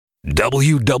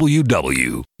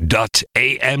www.amw.fm.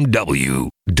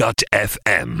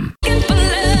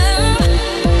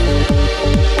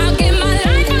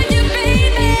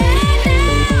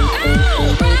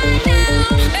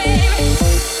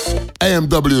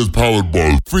 AMW is powered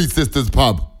by Three Sisters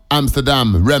Pub,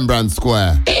 Amsterdam, Rembrandt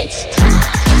Square.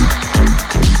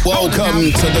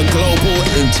 Welcome to the Global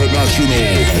International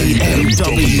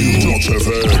AMW.fm.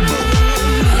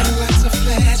 Lights are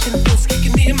flashing, it's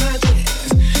kicking in my dress.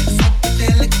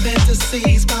 Psychedelic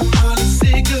fantasies, my all the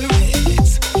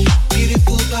cigarettes.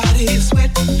 Beautiful body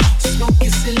sweat, smoky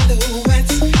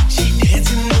silhouettes. She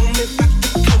dancing on me back to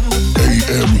come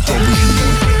AMW.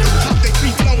 They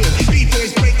free flowing,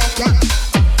 B-boys break up rock.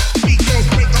 B-girls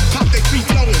break up top, they free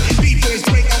flowing. B-boys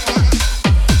break up rock.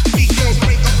 B-girls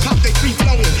break up top, they free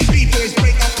flowing. B-boys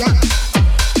break up rock.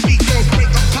 B-girls break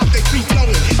up top, they free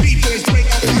flowing. B-boys break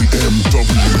up rock.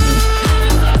 AMW.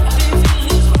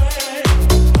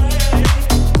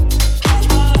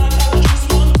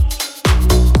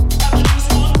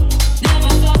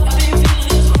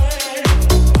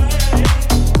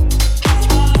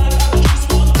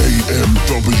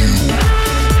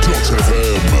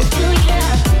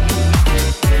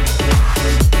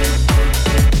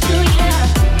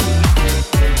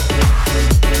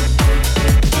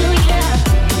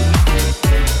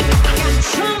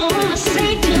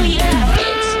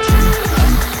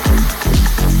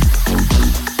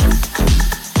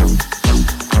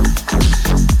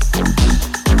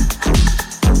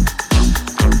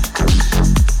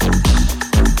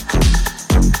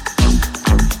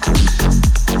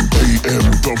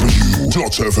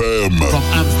 FM. From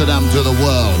Amsterdam to the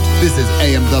world, this is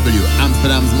AMW,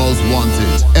 Amsterdam's Most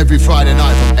Wanted. Every Friday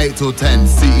night from 8 till 10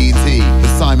 CET, the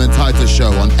Simon Titus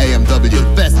Show on AMW. The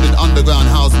best in underground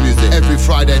house music. Every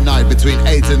Friday night between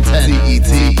 8 and 10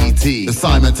 CET. The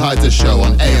Simon Titus Show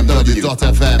on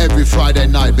AMW.fm. Every Friday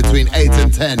night between 8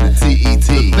 and 10 CET.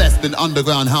 The best in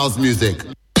underground house music.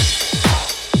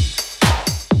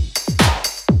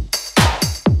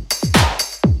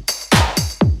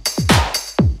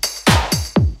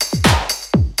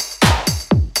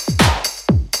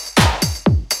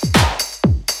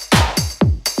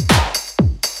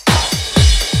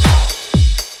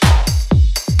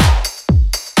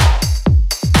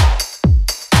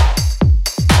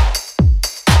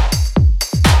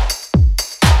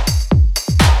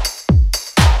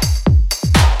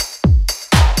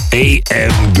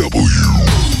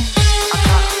 AMW.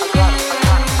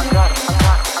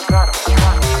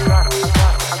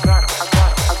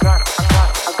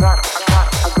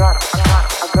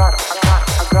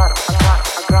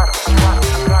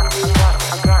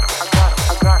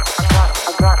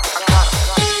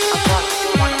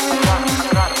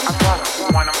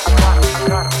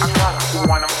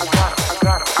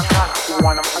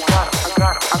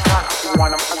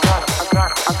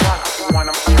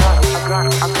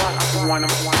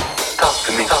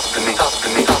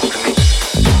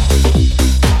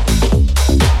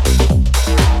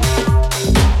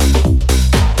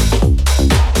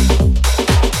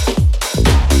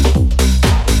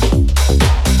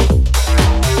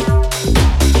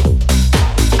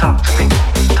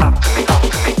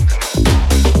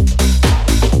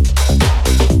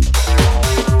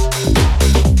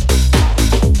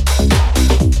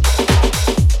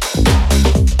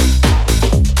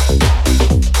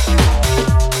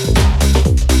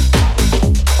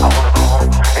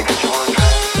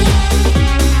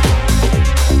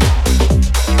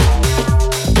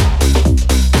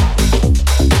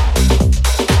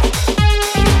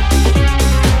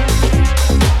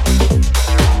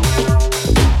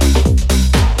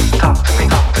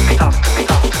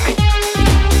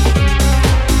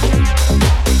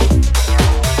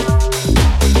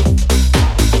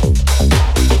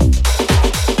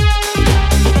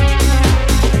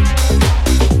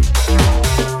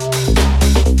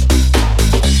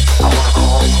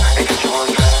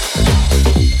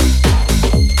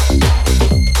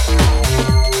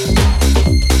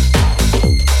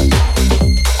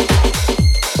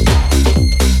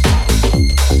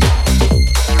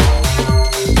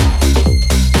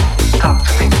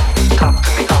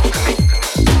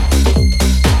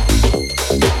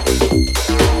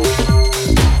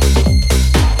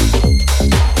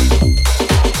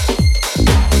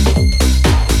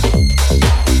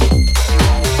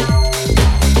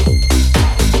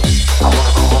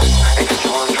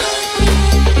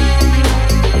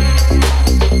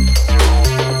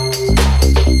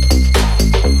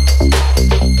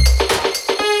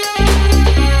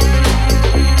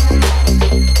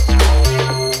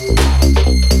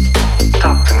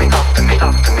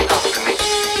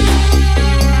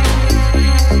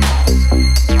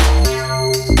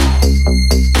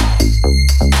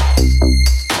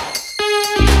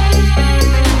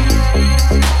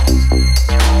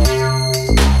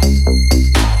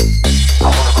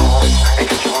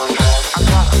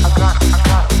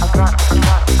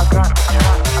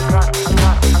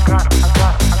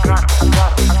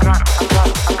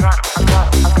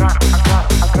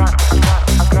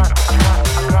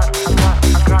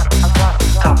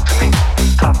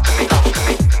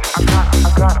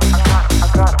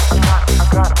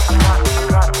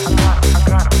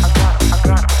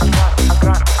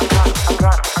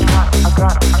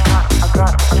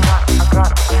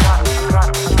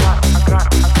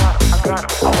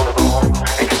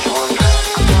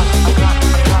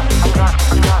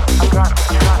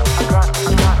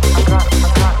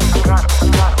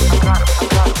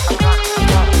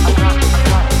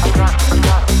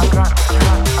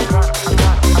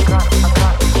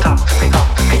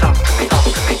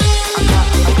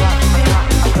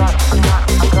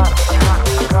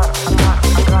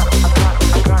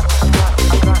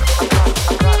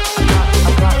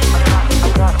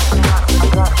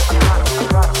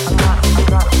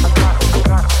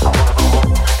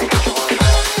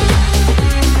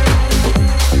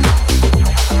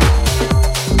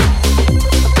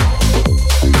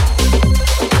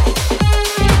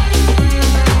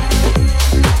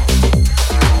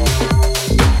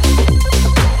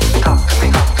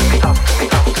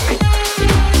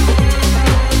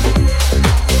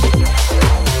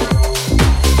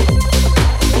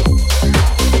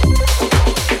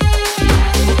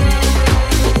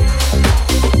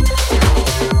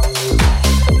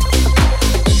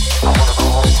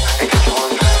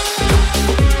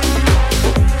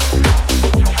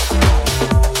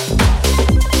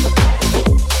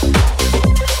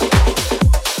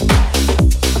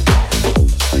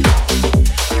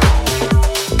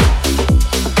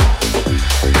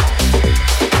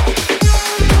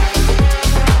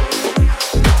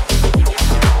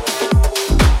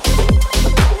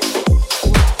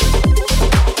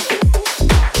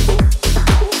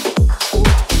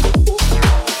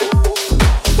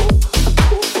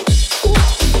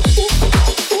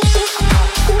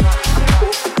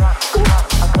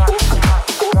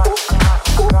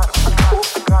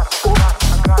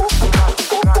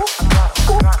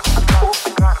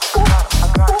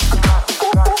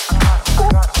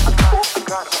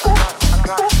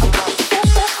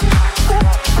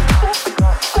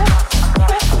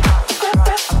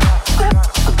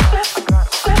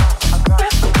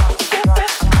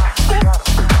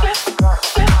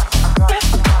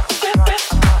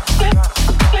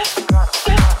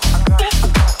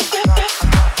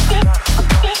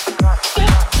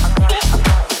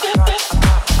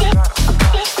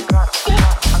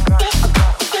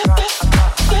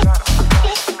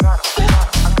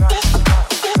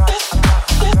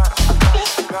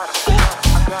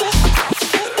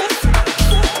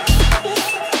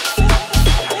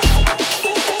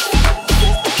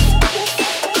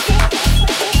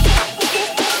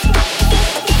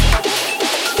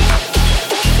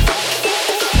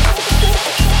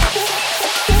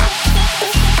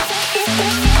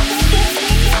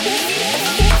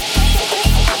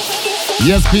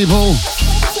 Yes, people.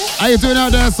 How you doing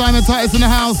out there? Simon Titus in the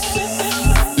house.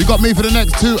 You got me for the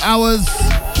next 2 hours.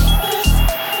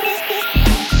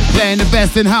 Playing the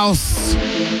best in house.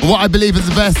 What I believe is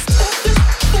the best.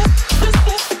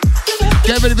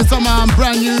 Get ready for some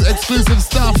brand new exclusive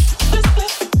stuff.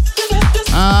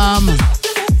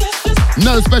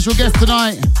 No special guest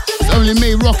tonight. It's only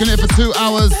me rocking it for 2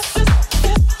 hours.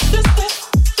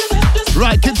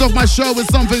 Right, kicked off my show with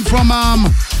something from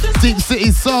Deep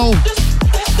City Soul.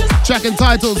 Track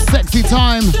entitled Sexy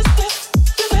Time.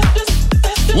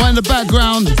 One in the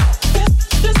background.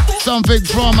 Something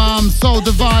from Soul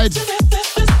Divide.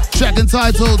 Track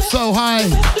entitled So High.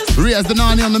 Riaz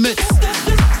Danani on the mix.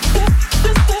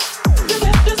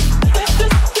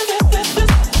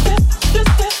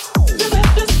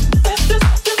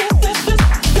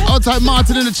 Old type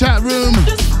Martin in the chat room.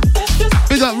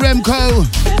 Big up Remco.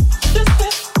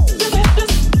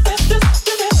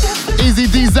 Easy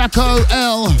D Zacko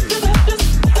L.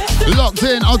 Locked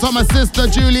in. Old type my sister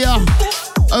Julia.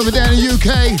 Over there in the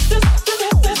UK.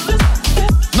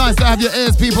 Nice to have your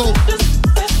ears, people.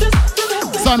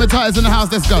 Simon Titus in the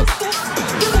house. Let's go.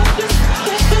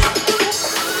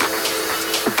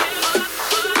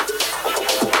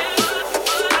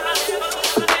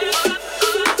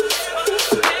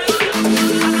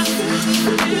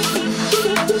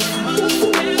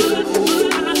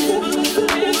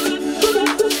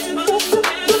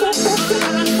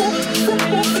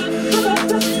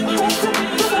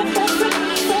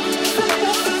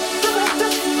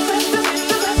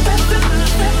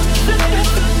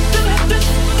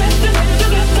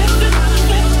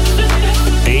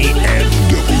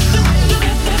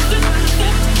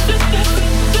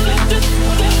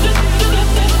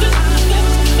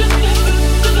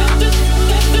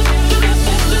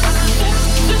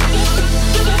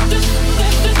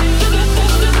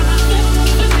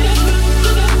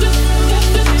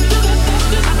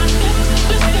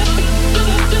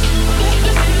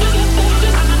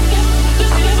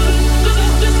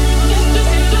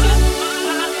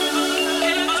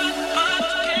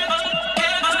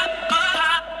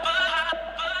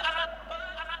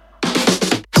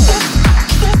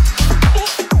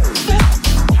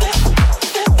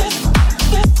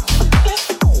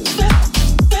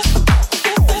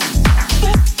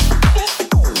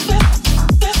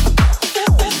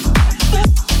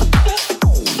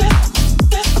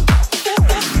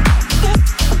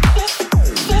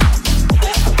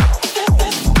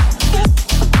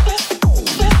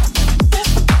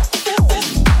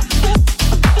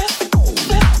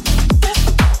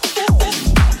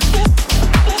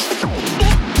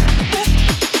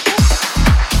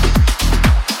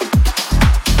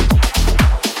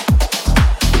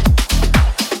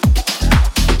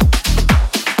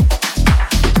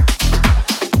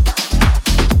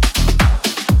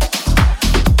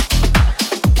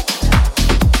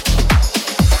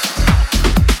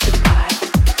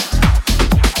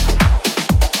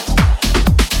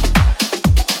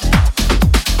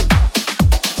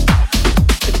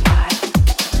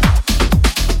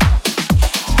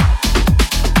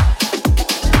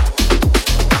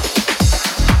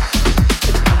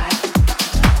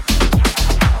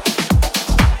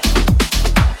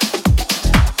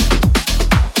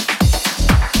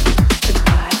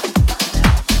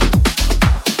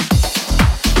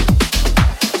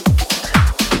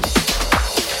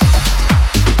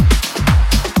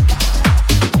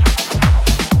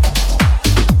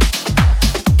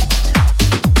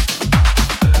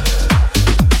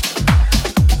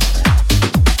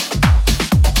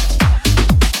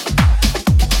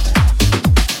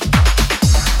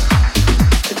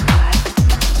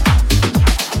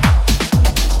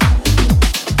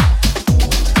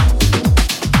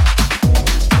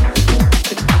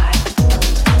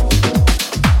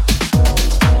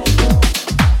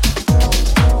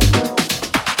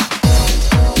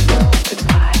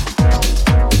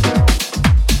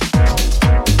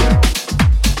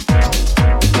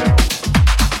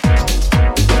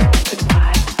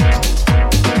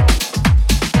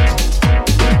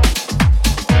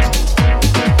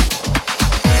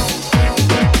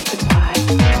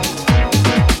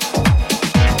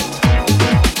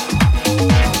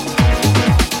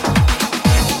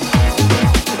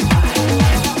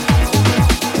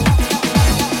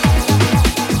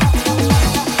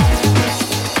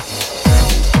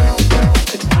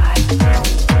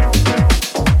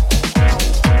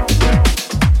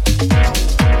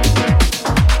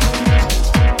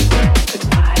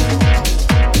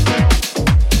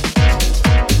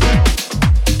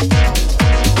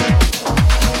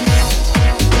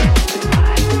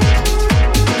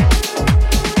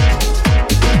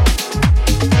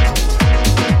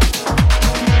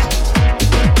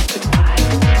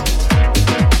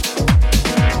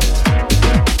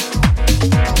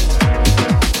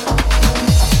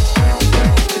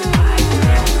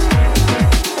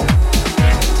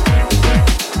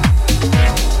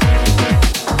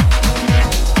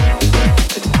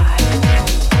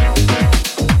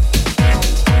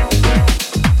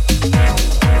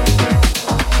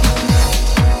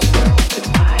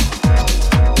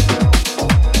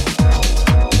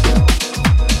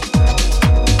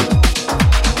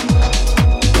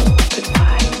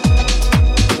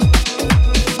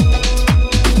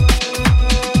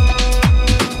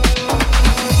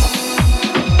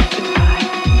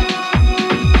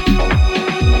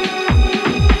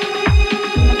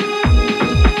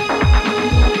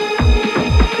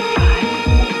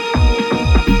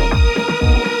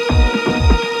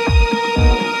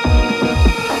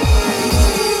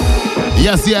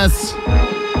 Yes, yes.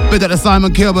 Big up to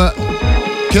Simon Gilbert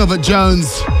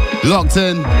Jones, locked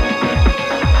in.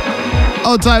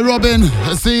 Old tight Robin,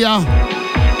 I see ya.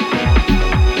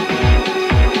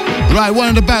 Right, one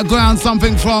in the background,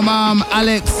 something from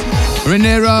Alex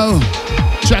Raniero,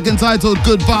 track entitled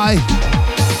Goodbye.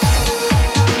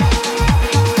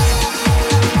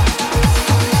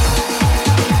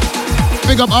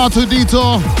 Big up R2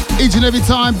 Detour, each and every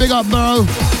time, big up bro.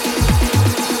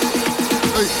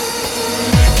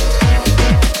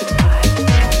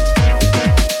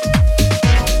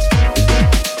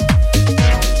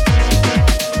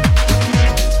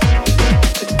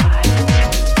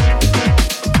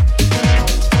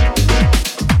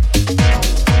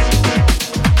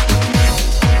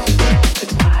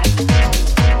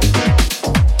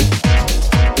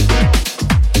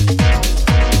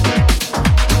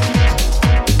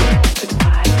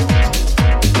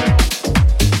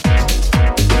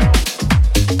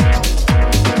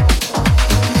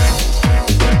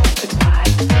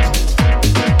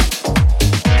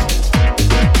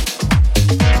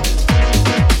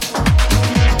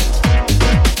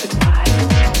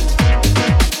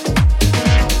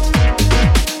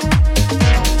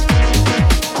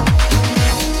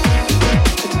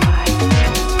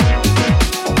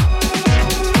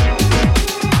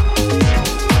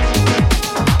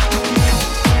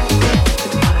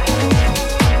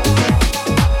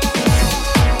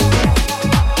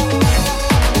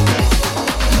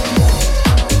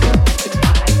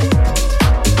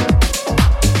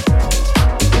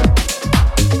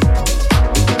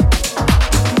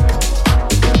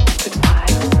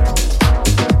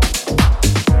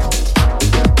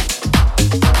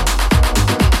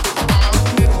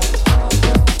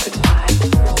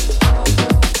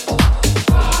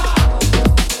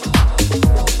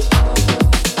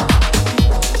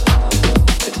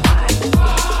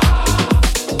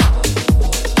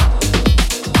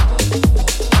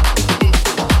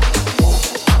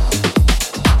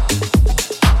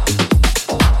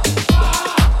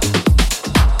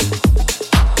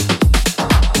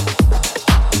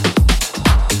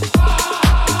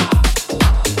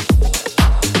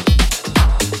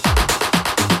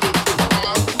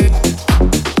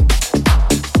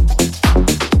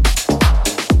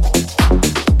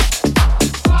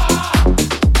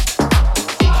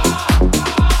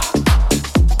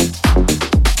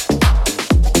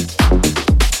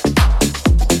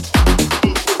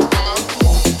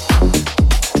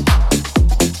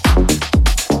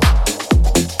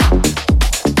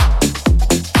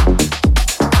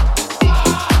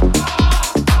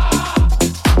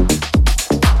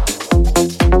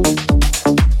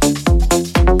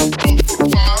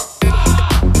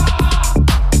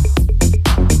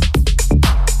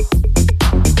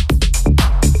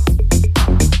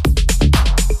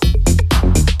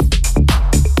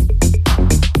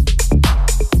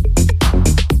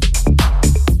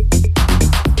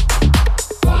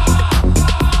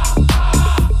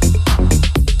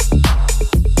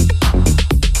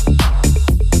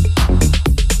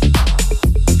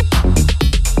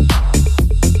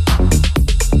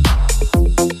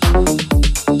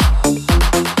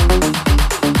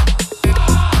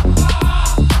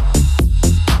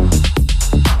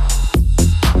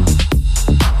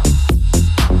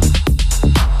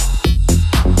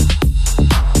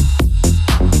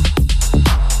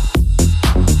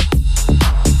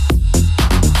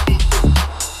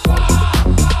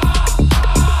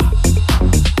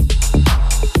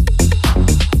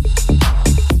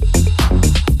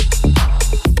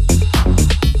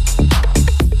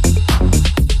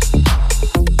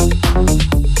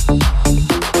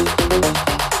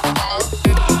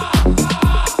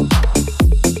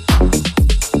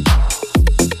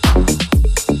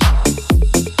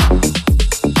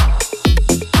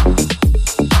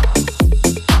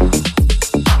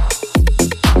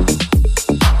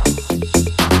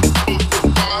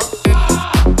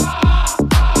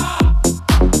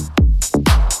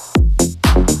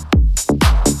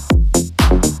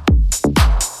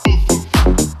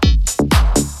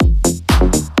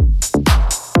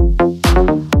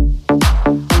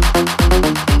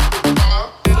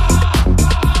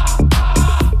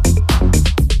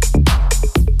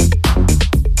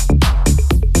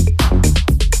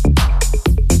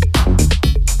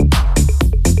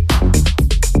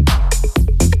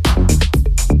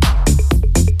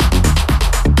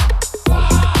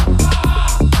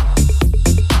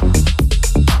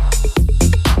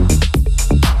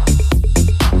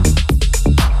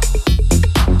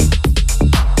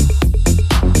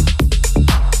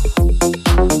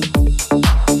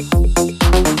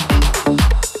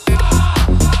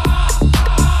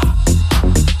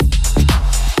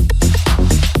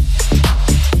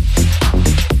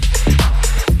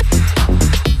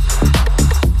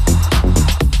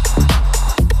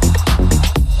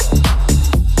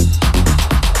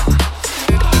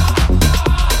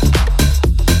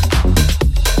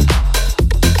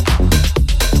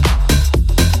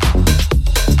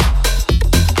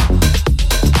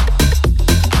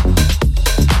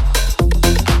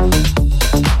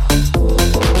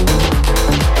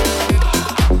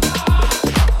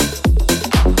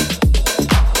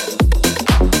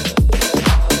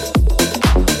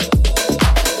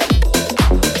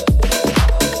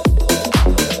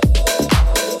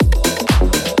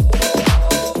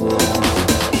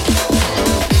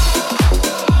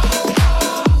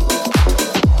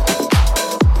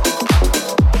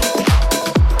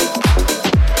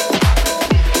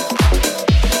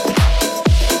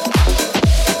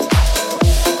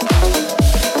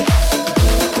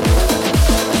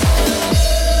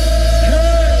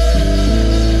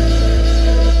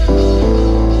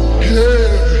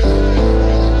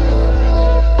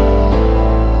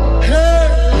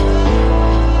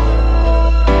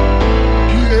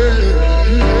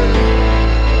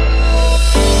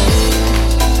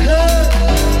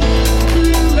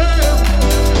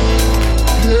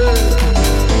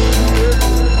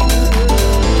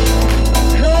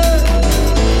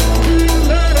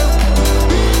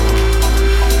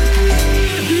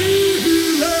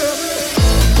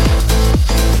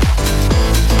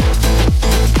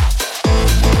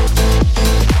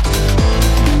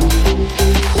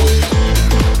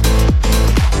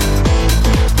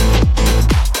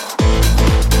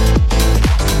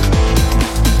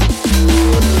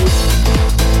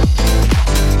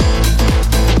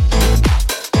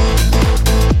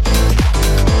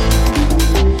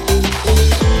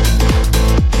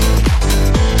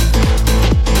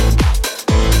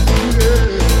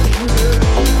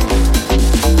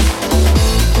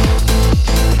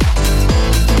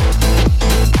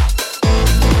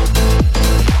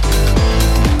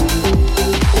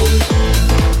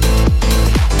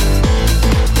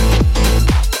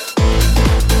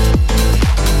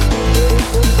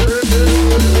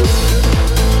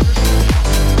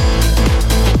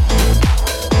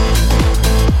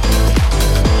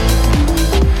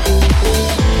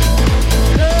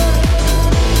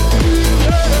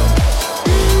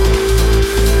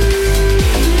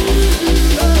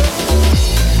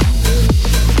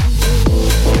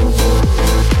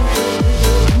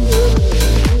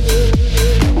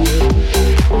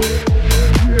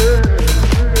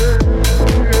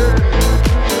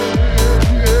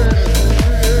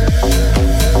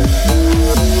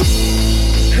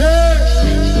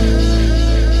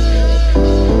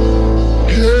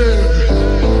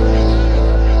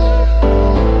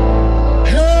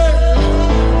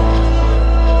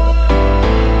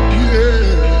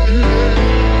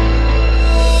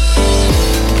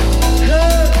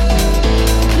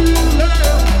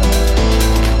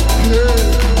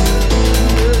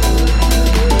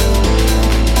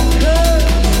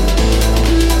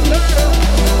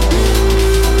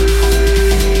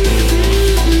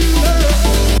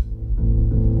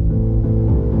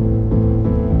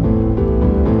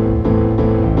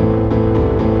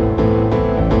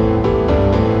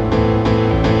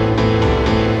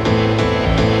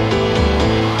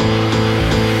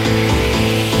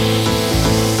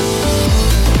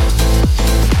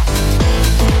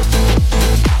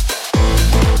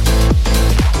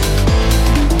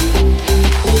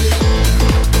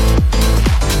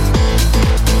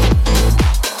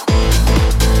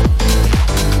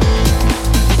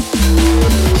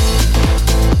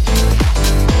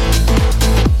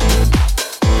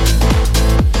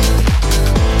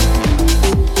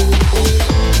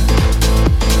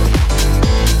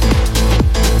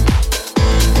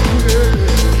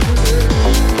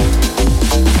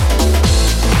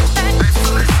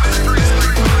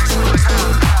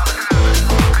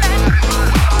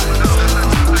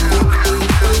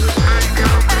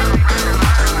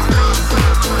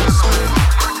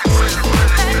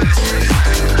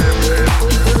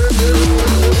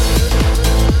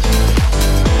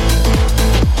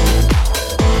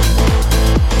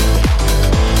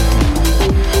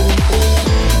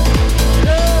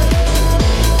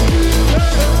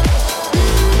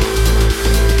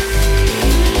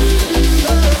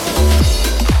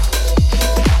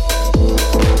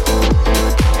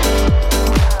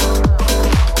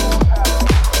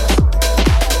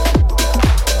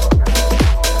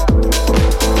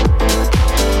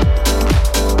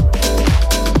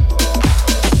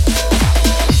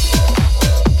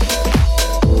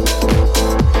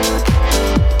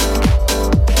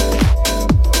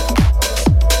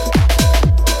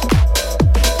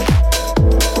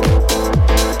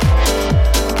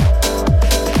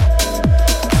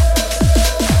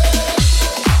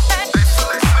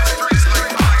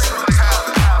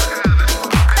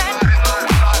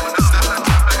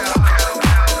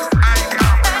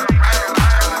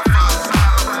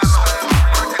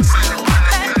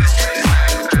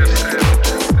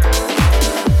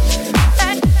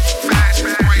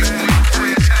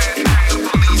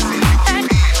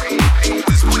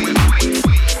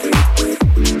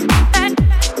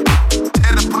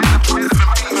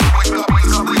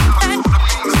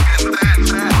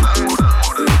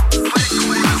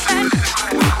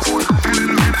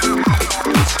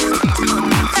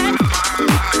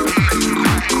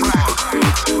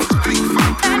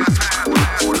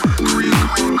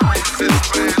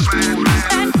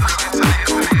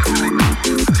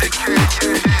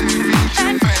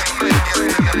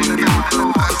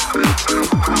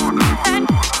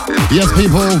 Yes,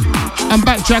 people, I'm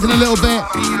backtracking a little bit.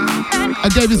 I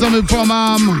gave you something from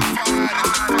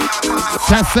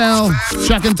Tassel,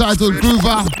 track entitled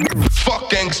Groover. Fuck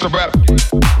gangsta rap.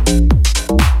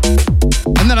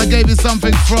 And then I gave you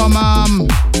something from I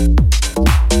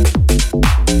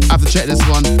have to check this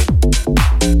one.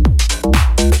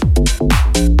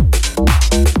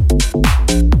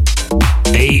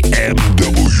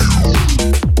 AMW.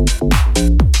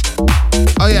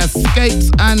 Oh yeah, Scapes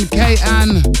and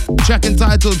K-An, track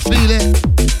entitled Feel It.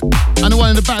 And the one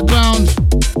in the background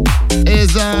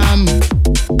is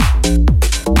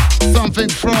something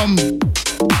from,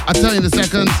 I'll tell you in a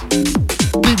second,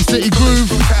 Deep City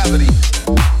Groove,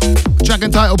 track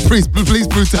entitled Police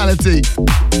Brutality.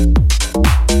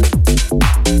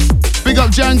 Big up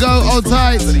Django, hold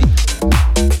tight.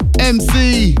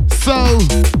 MC, So,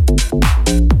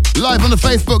 live on the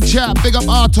Facebook chat. Big up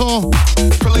Arthur.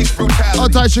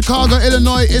 Hold tight, Chicago,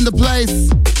 Illinois, in the place.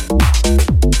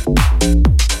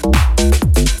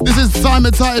 This is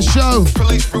Simon Titus Show.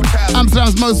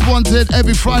 Amsterdam's Most Wanted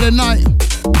every Friday night.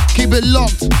 Keep it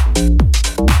locked.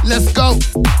 Let's go.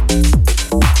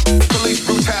 Police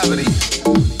brutality.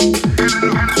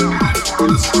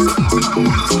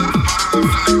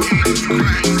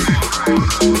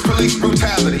 Police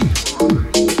brutality.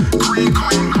 Green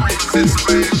card,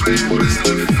 Spanish police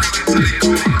brutality.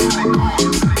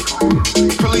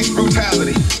 Police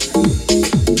brutality.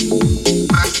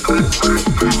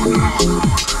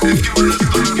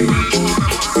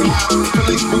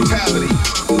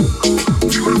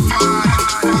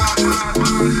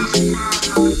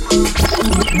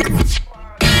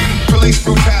 Police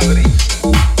brutality.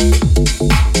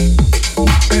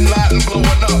 Bin Laden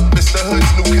blowing up, Mr.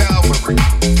 Hood's new cavalry.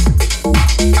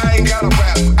 I ain't got a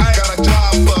rap, I ain't got a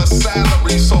job for a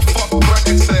salary, so fuck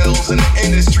record sales and the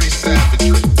industry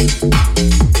savagery.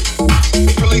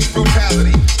 Police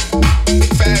brutality.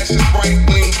 Fascist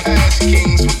right-wing cash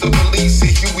kings with the police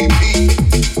at UEP.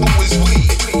 Who is we?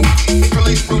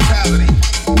 Police brutality.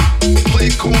 Play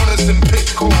corners and pick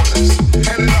corners.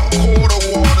 Handing out quarter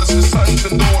waters to sons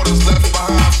and daughters left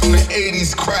behind from the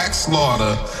 80s crack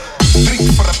slaughter.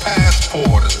 Think for the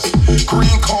passporters.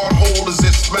 Green card holders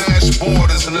that smash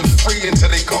borders and then free until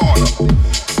they caught up.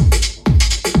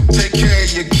 Take care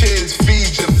of your kids,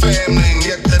 feed your family, and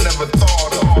yet they never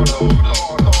thought of.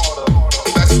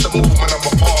 That's the movement I'm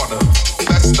a part of.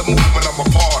 That's the movement I'm a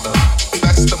part of.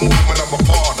 That's the movement I'm a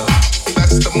part of.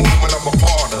 That's the movement I'm a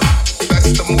part of.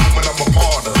 That's the movement I'm a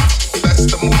part of. That's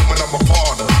the movement I'm a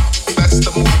part of. That's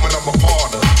the movement I'm a part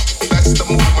of. That's the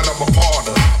movement I'm a part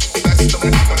of. That's the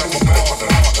movement I'm a part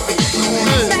of.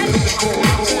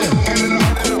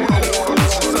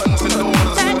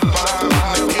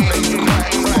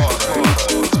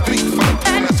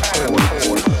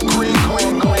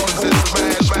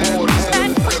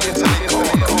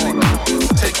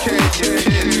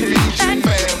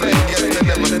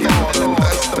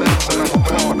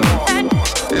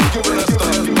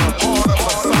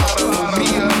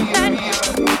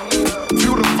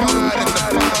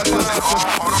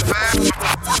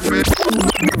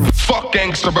 Fuck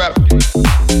gangsta rap.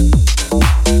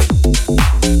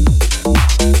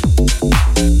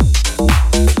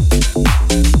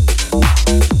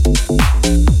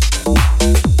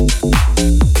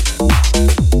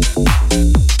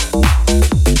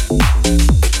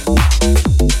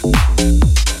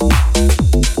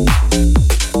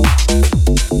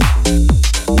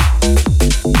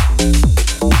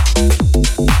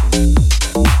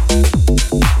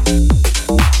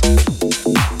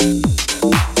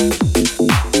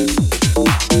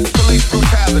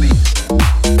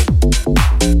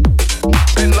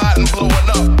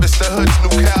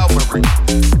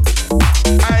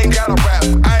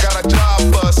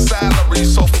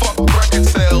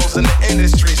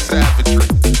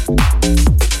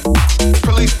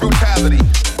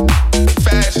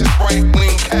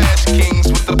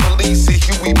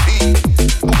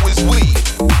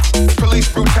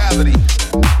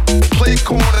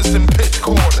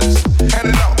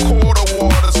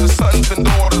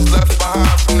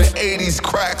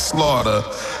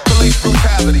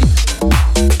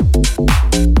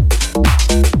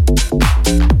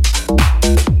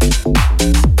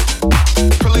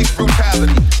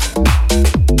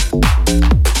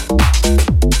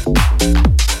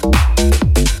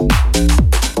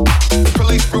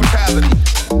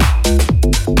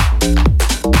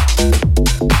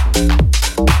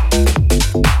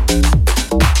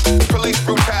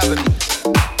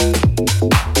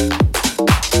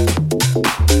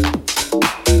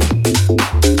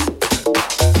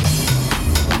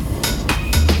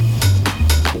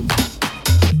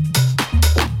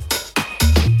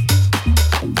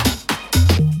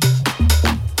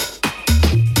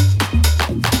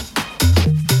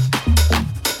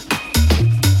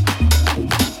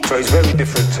 it's very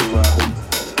different to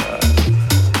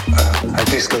a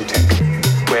discotheque,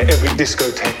 where every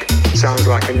discotheque sounds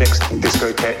like a next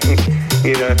discotheque.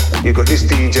 You know, you've got this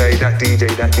DJ, that DJ,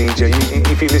 that DJ.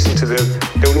 If you listen to them,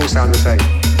 they'll all sound the same.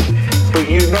 But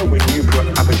you know when you put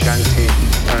up a shanty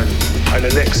and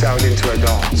the next sound into a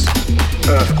dance,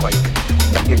 earthquake,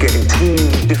 you're getting two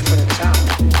different sounds.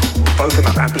 Both of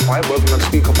them have amplifier, both of them have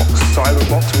speaker box, silent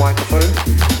box, microphone,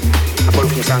 and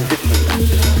both of them sound different.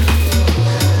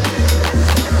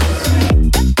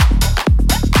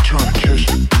 Trying to catch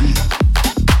the beat.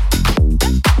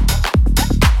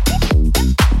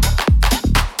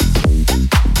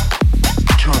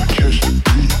 Trying to catch the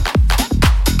beat.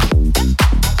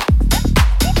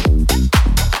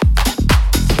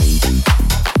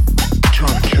 Trying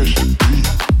to catch the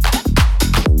beat.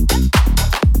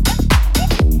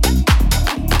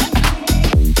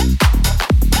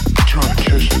 Trying to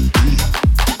catch the beat.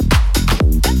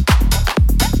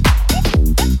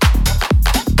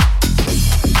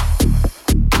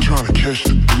 Trying to catch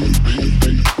the beat.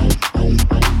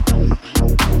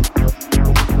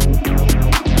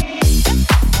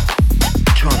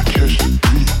 Trying to catch the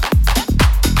beat.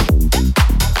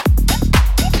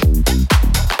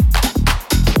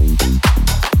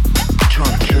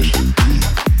 Trying to catch the beat.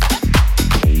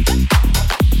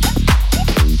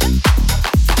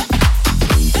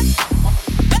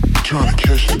 Trying to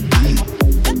catch the beat.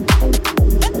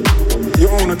 You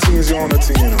own a thing is you own a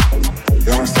thing, you know.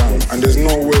 You understand? And there's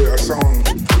no way a sound,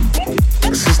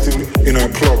 a system in a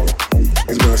club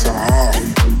is gonna sound half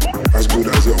as good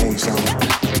as your own sound.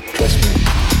 Trust me,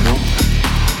 you know?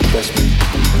 Trust me,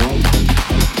 you know?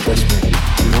 Trust me,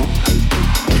 you know?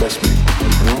 Trust me,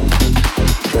 you know?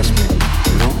 Trust me,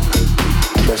 you know?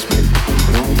 Trust me,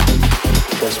 you know?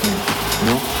 Trust me, you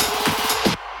know?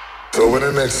 So when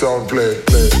the next song play.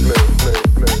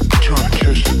 Trying to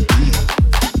catch the beat.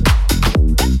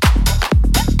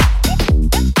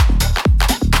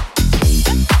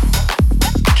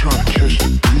 Trying to catch the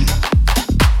beat.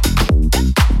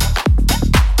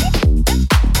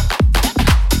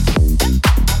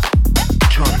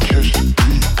 Trying to catch the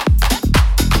beat.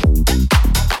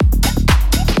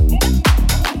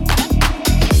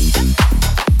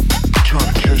 Trying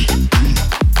to catch the beat.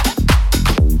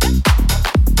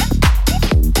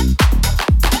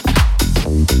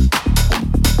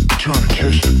 Trying to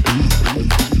catch the beat.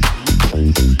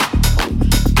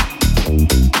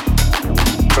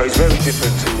 So it's very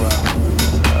different to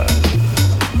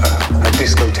a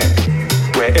discotheque,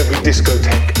 where every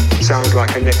discotheque sounds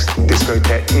like a next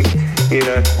discotheque. You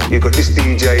know, you've got this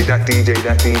DJ, that DJ,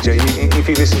 that DJ. If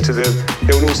you listen to them,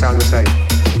 they'll all sound the same.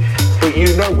 But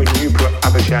you know when you put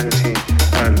up a shanty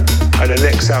and the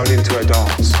next sound into a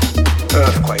dance,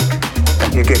 earthquake,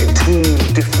 you're getting two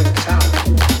different sounds.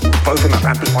 Both of them have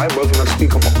amplifier, both of them have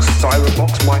speaker box, silent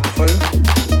box, microphone,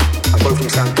 and both of them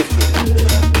sound different.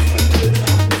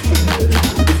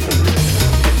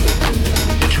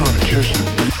 Trying to catch the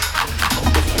beat.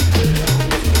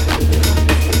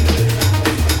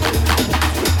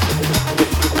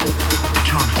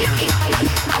 Trying to catch the beat. Trying to catch the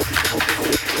beat.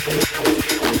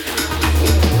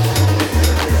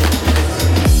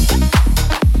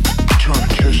 Trying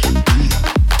to catch the beat. Trying to catch the beat.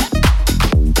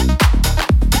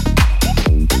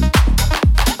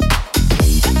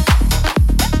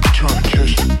 Trying to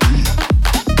catch the beat.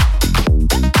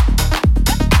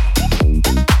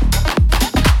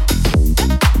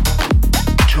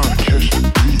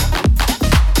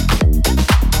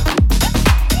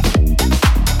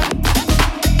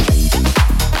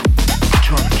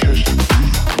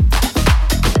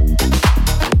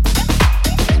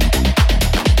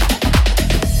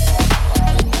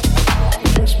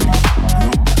 Trust me, no. Trust me, no.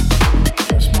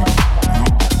 Trust me, no.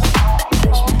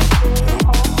 Trust me,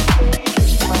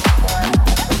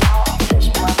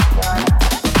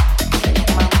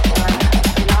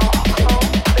 no. Trust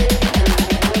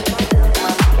me,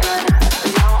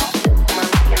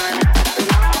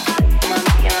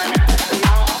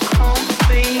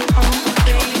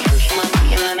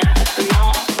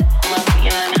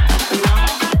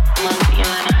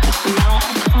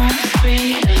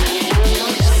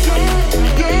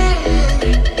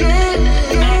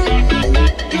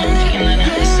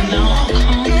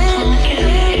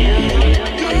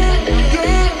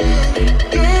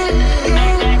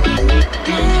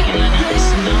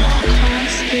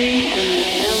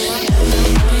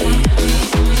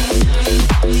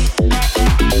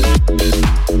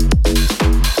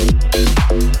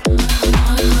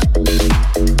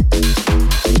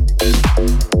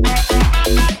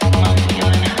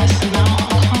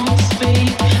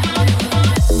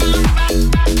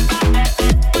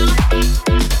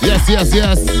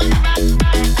 Yes.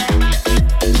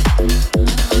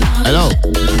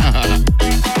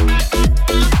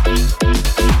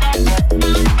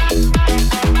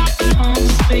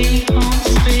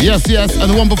 yes.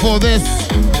 And the one before this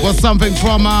was something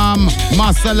from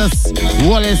Marcellus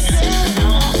Wallace.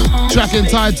 Track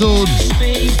entitled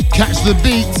Catch the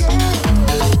Beat.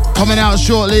 Coming out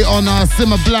shortly on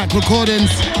Simmer Black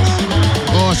Recordings.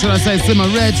 Or should I say Simmer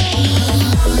Red.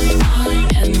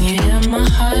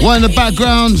 One in the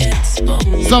background.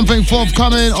 Something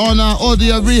forthcoming on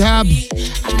Audio Rehab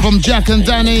from Jack and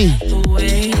Danny.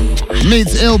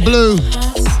 Meets Ill Blue.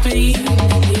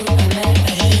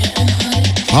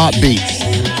 Heartbeats.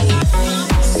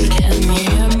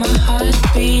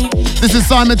 This is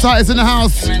Simon Titus in the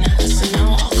house.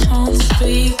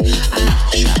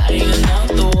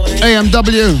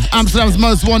 AMW, Amsterdam's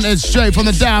most wanted, straight from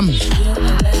the dam.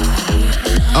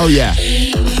 Oh yeah.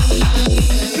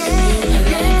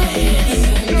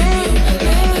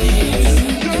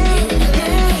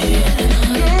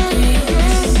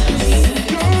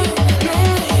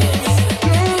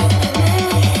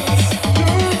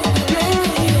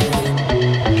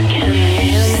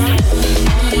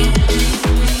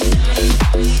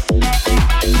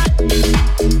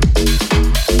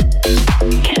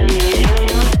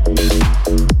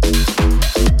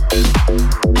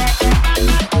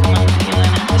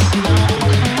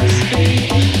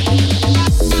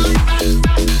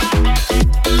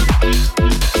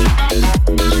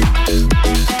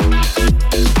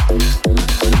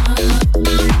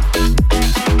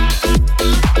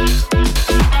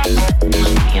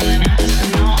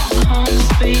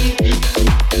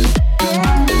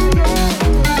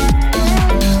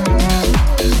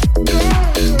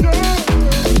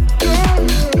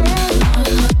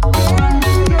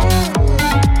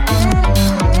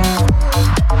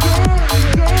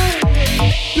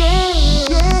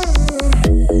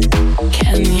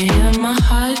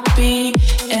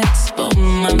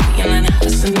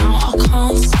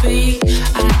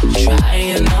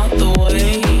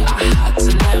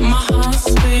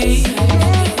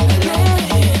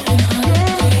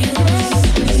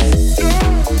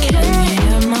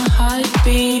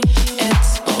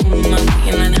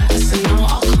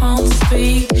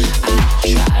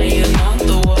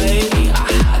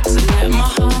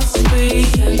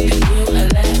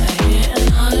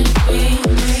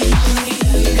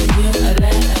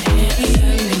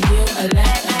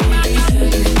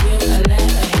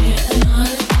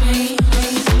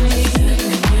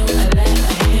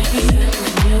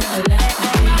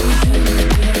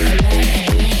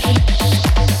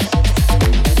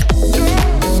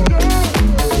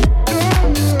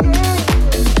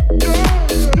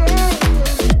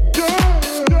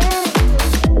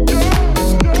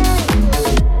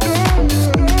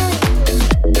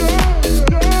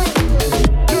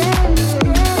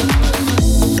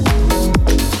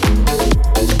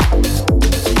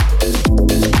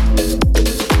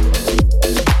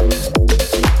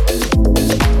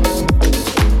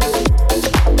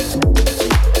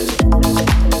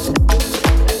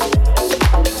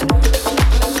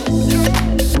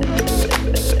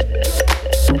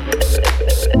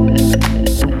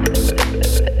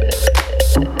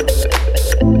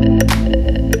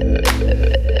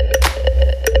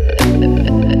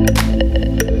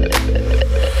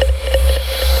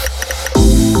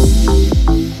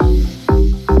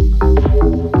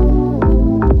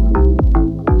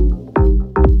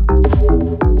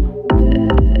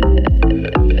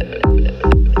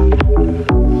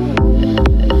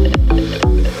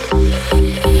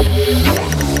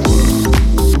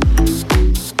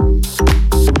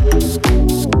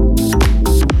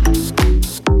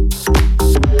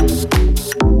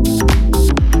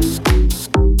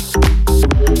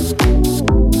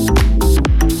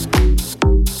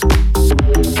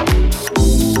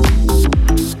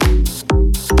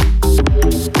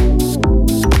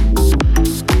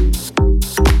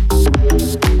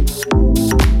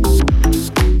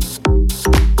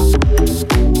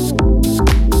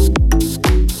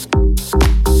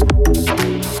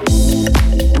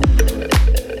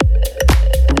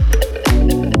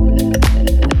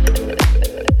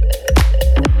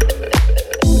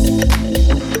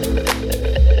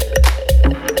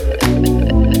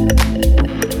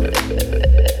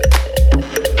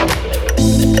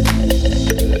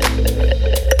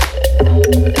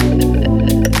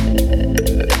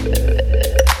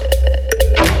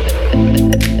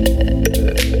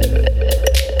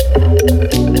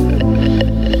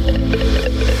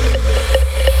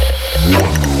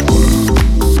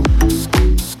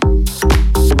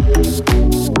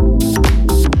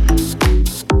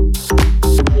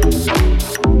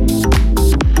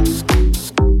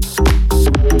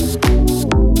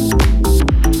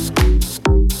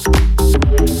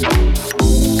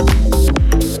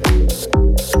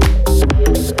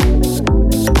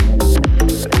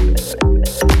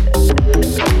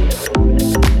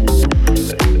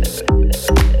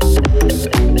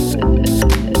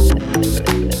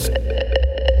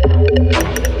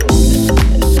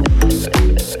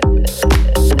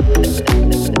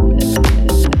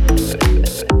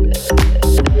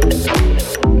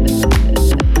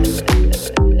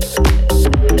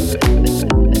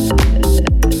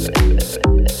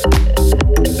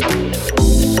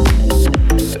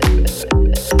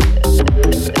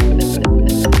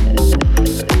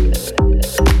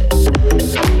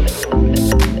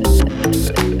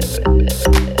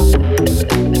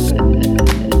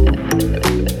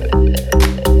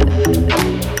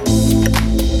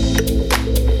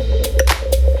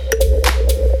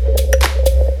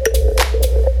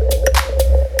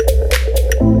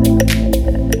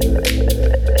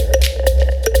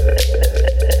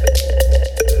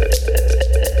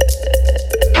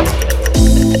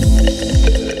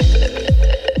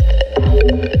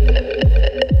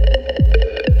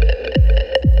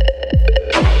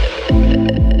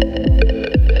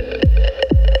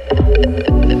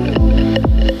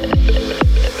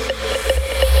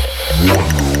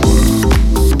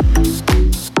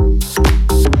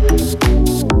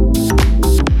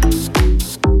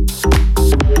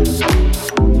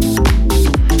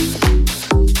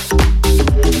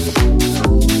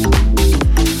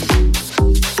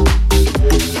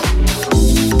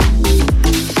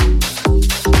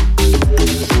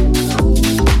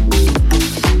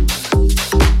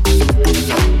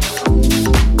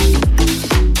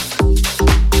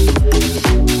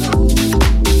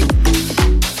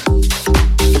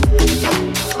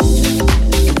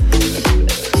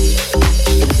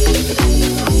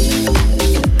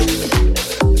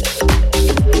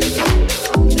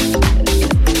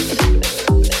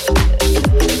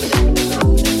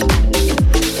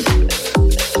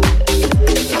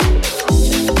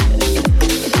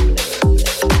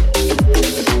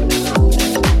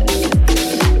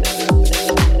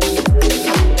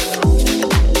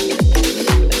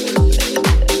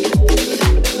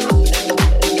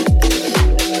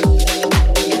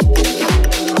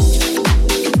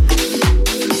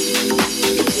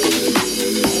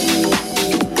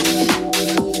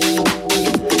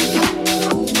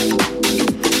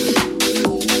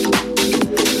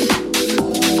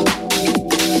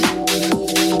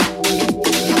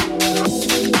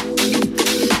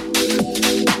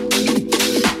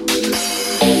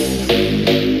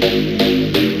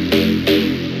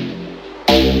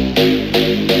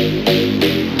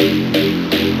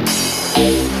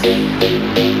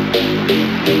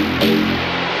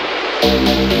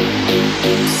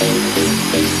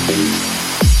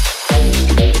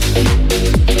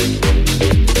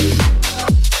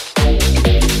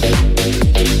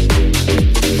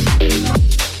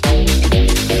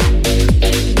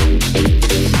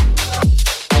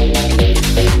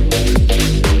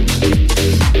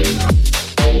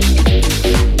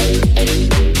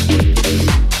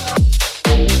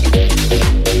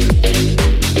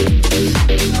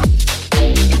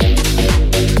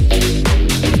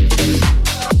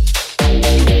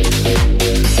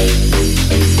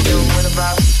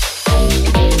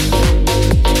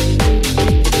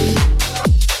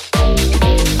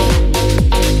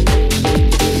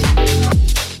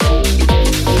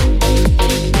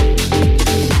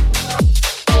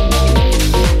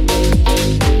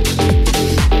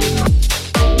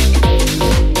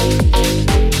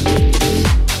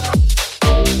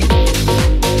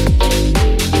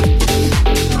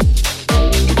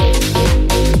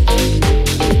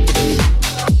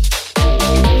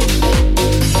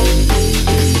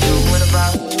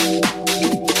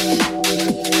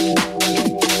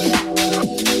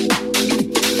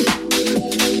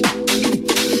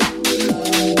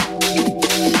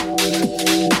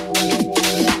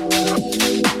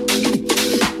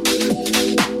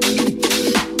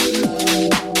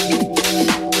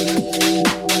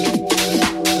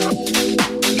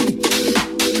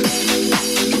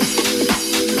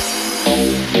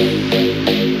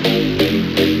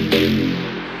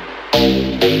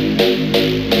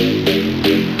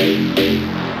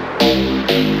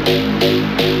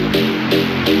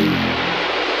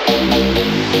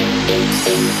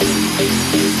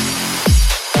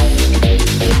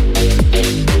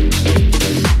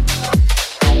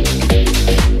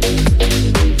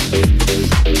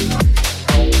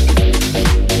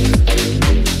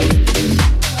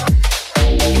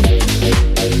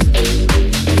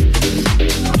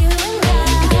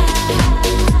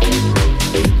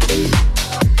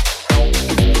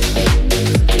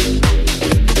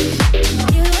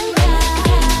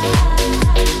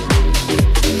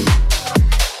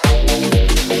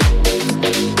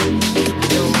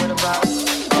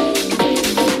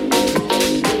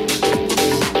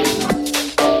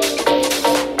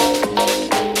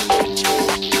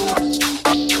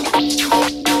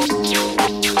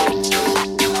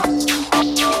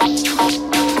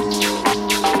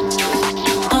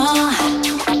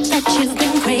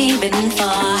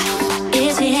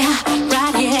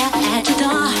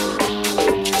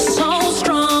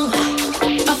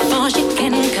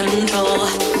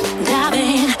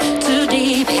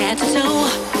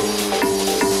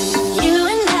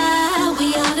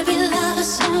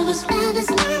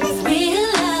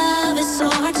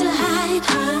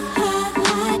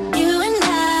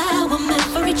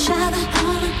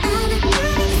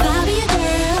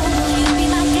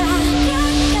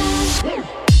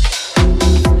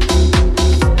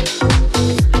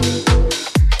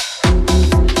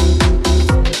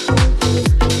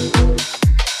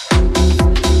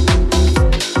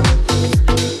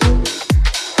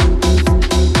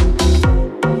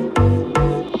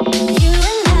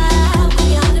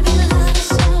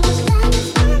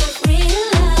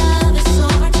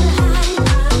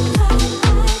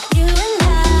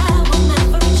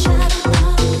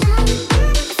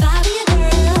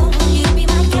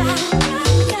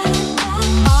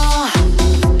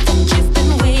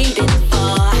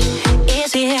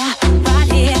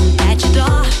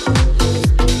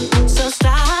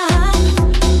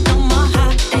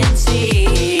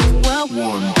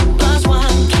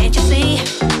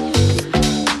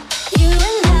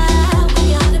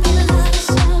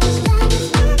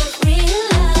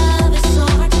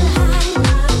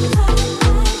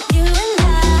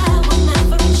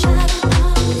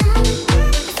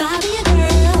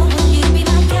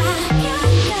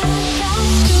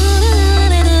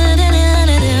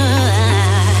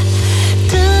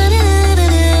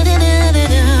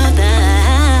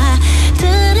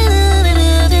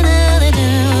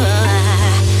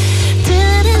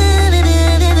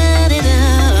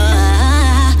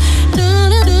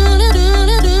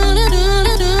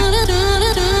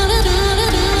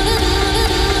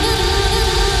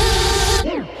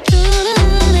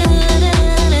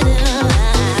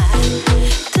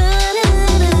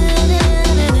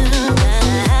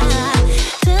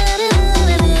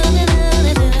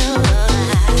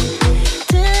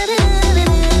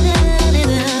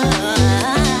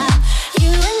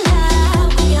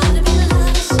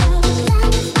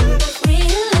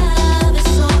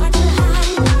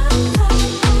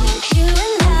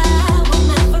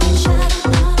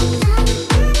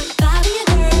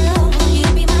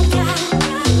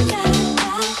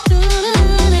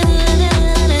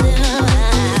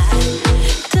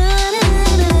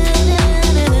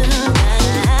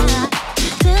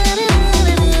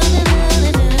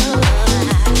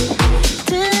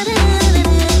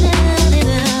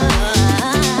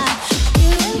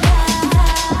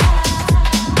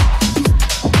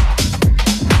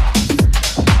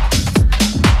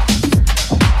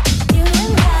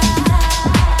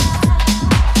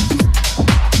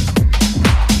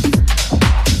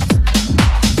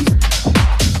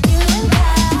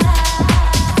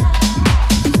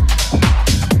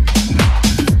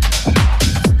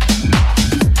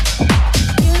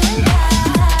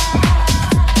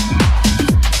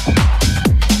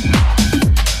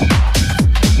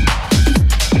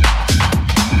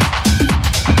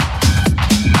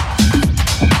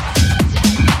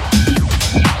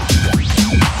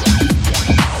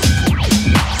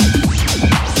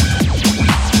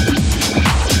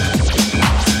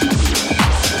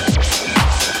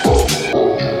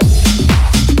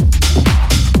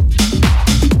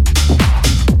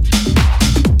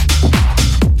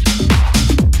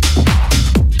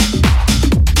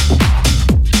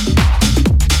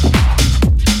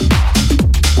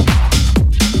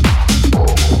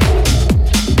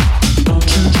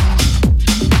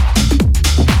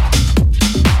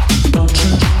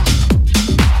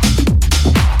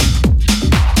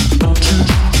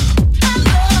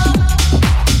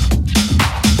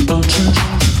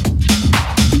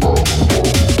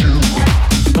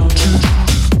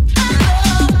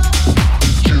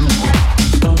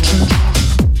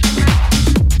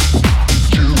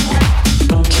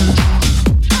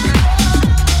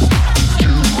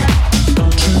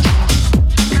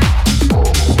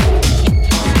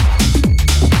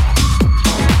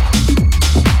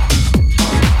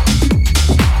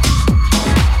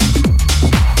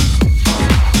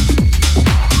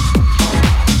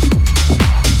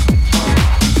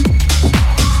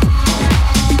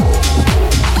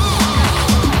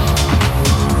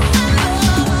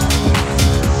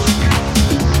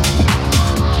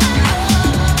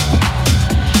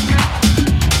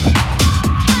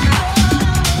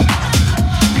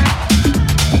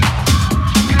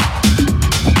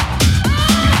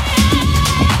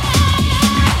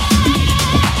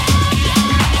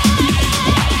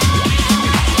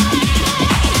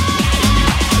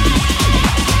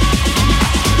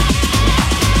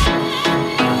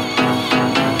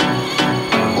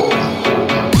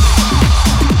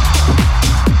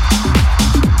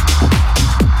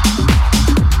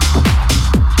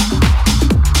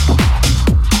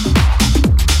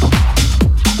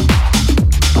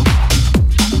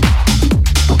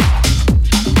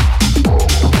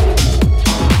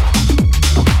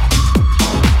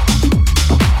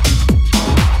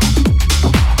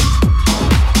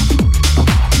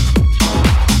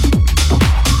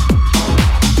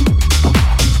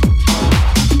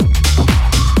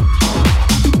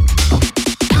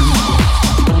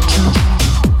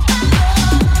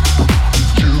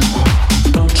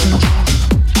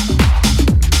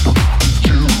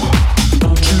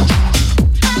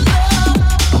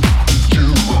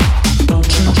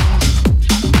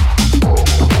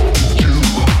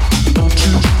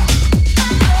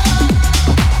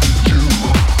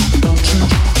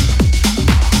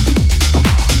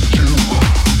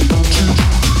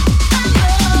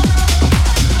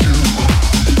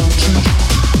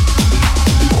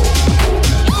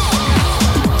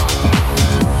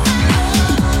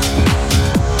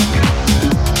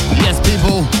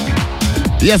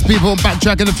 Yes, people,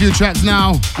 backtracking a few tracks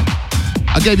now.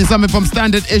 I gave you something from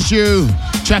Standard Issue,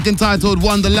 track entitled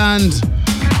Wonderland.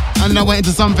 And I went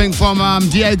into something from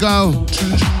Diego,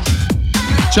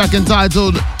 track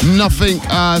entitled Naughty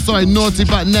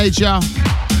But Nature.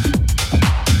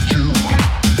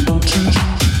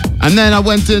 And then I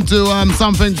went into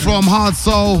something from Hard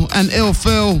Soul and Ill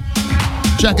Phil,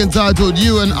 track entitled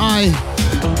You and I.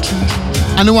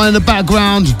 And the one in the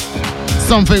background,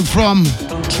 something from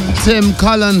Tim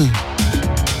Cullen,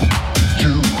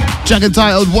 track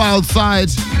entitled Wild Side.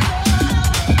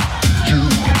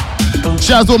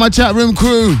 Shout out to all my chat room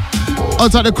crew,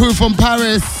 outside the crew from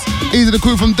Paris, easy the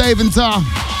crew from Daventry,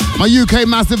 my UK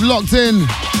massive locked in.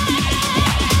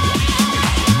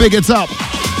 Big it up.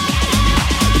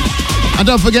 And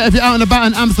don't forget, if you're out and about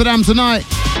in Amsterdam tonight,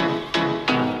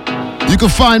 you can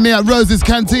find me at Rose's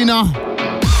Cantina.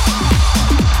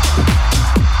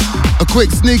 A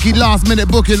quick sneaky last minute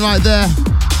booking right there.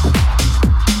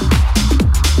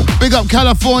 Big up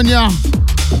California.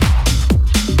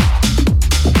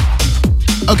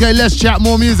 Okay, let's chat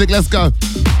more music, let's go.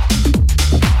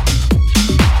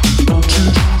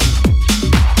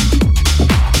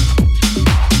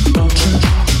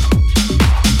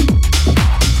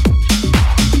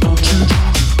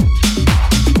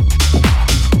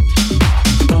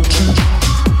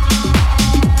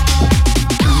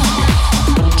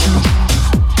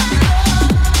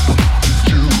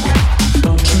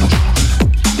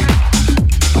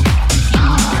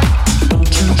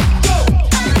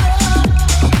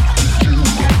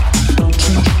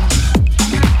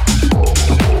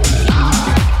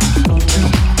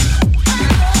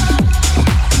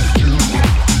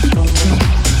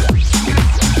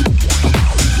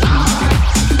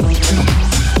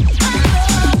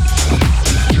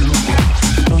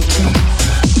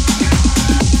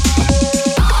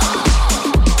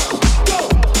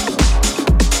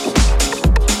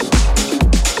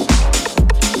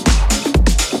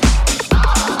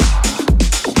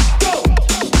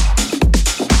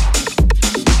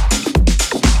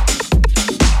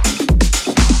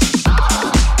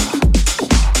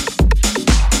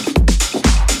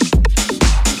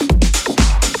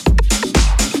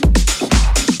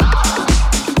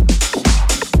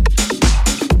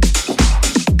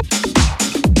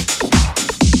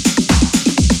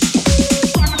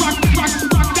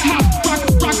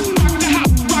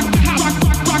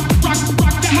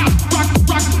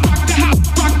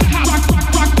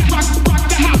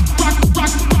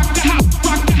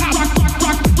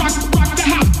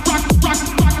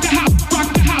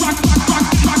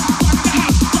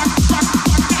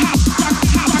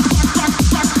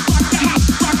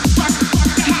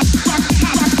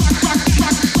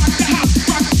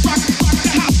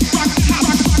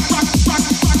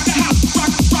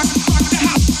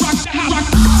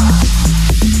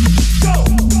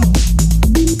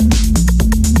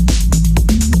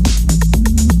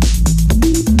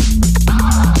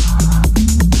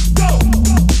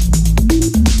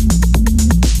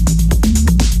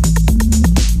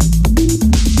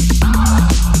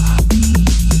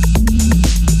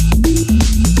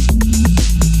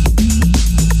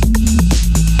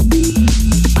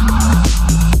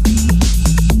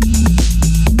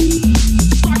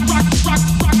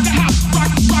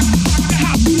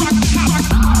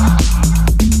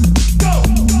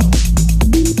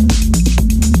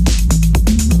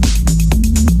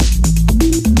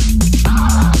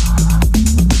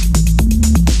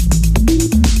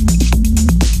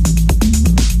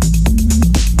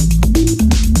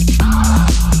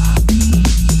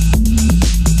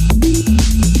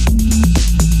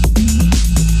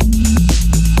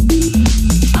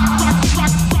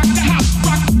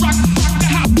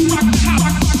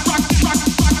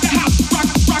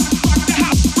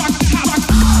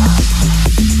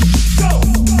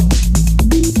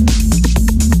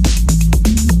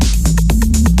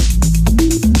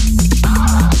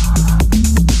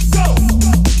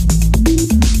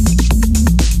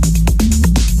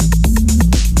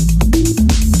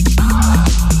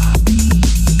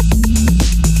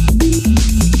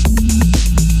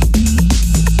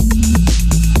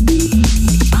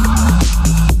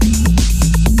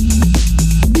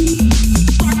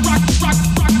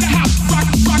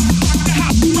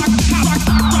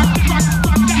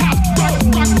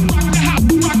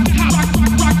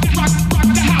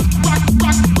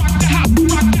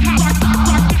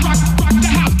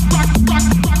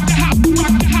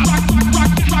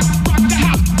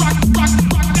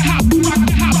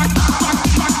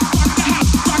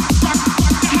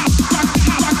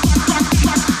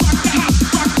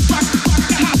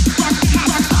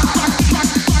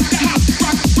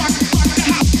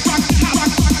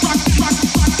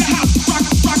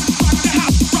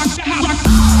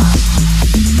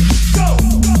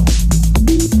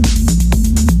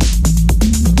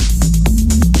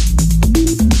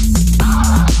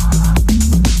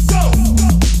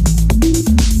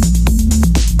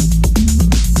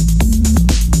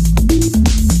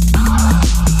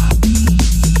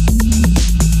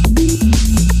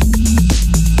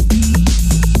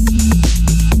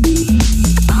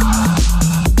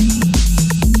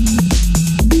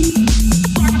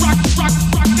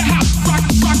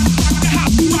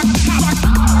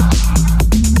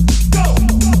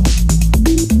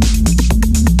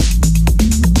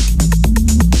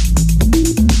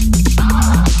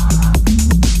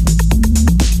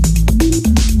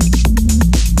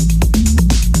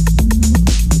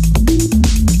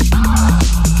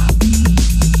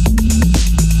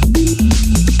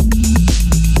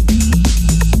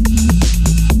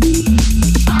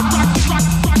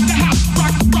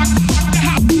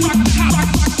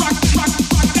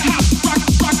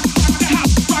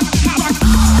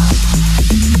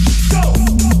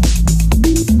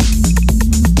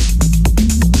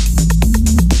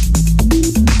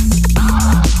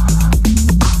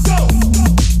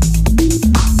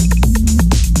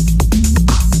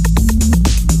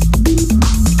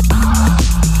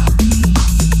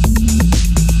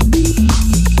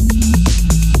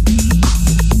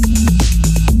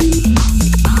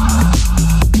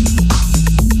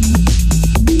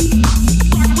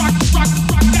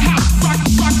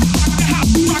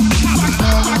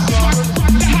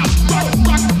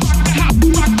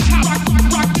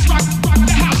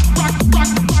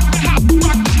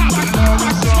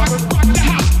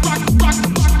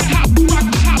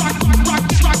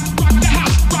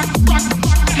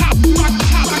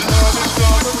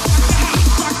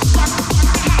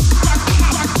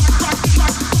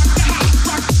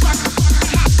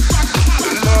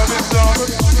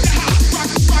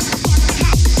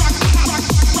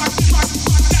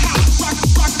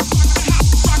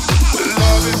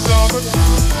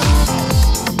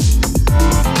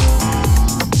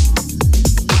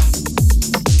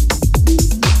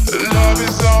 Love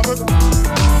is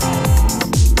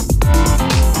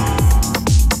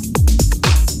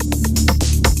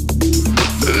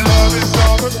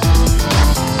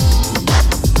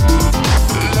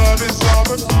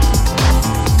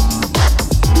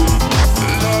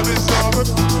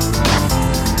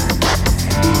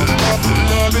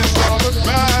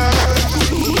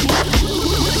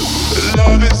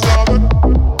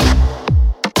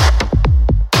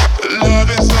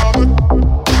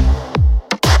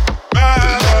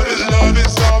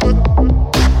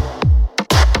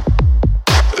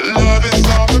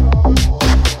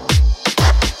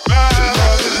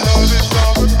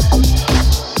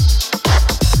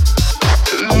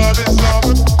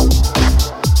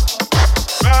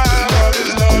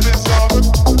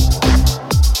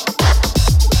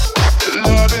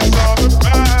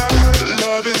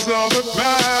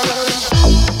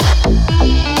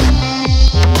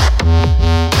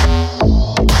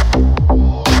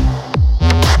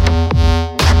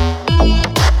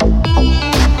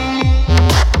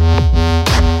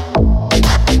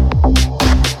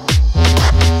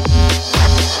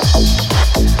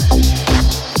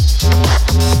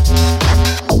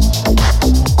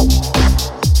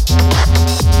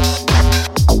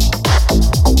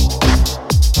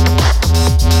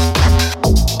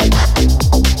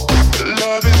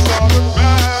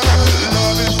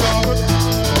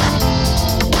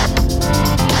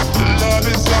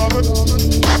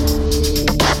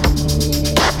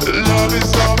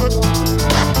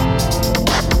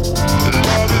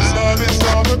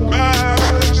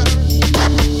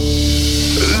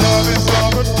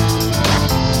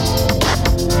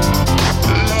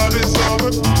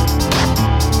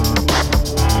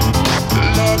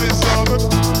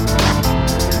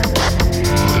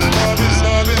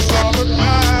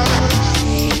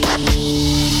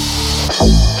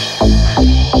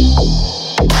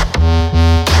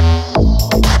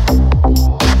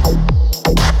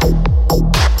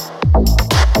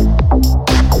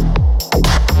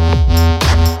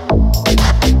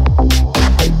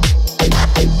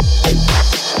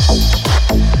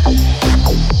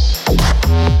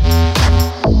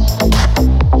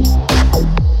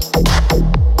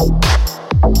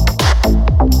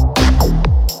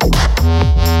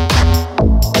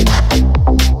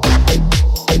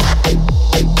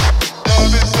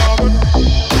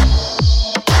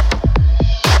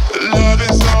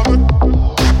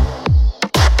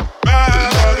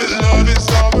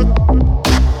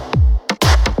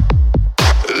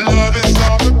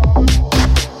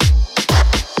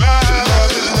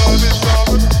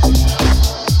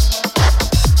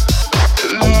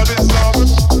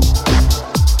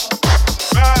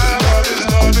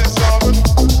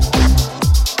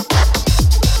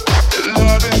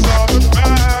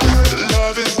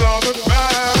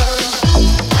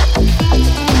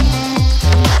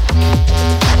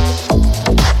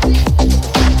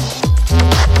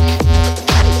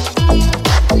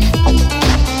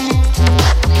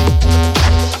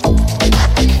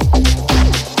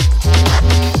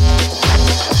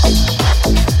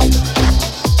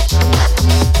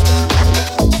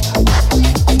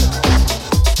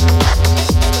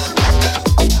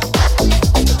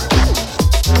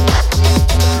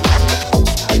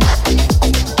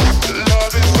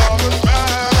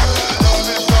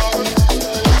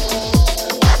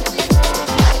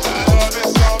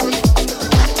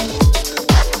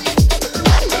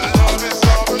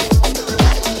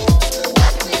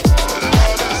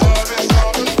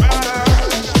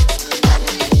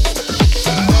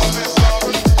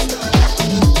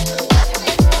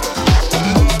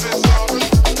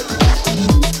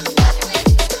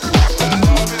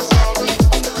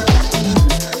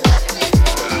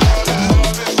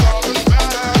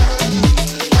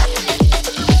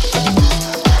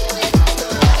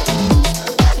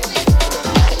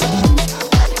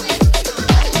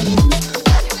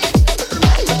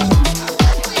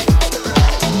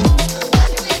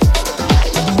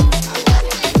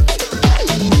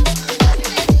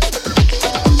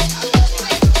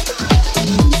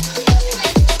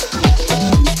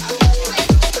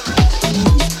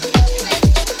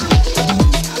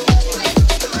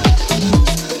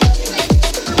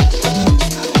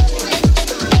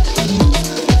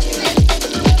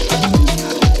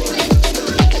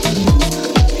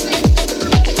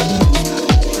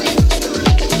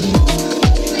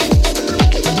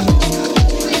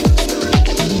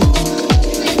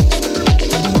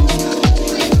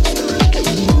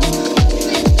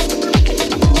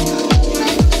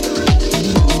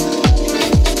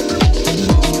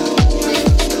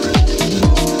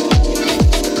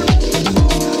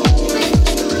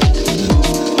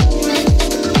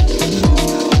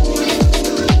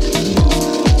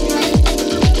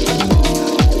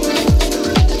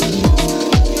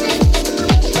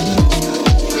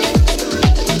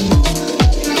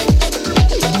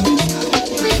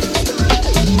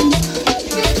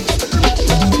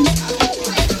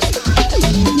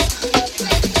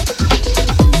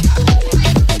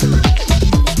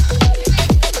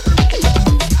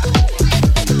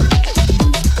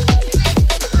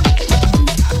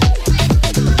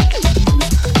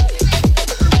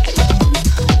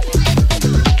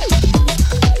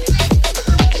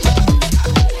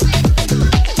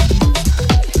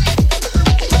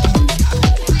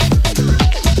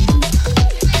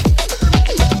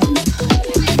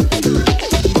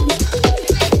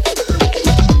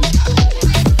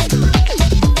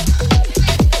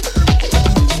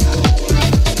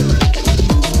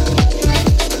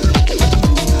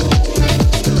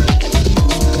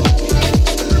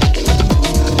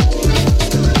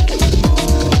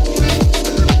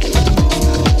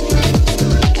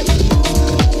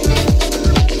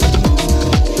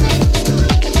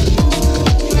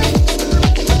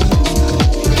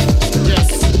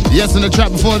And the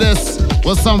track before this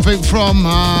was something from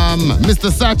Mr.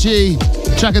 Sachi,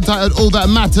 track entitled All That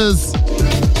Matters.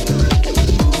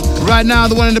 Right now,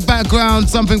 the one in the background,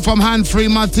 something from Hanfrey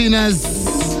Martinez,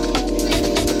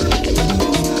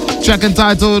 track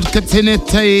entitled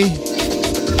Katinite.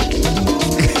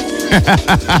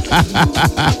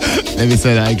 Let me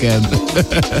say that again.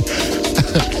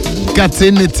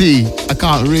 Katinite. I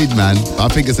can't read, man, but I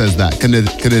think it says that.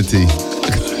 Katinite.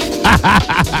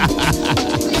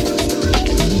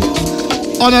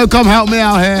 Oh no, come help me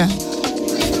out here.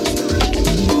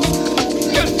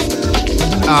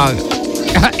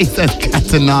 He says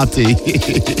Catenati.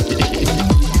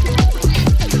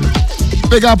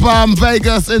 Big up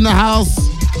Vegas in the house.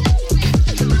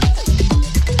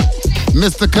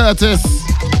 Mr. Curtis.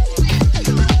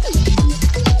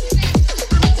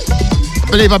 I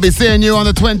believe I'll be seeing you on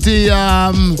the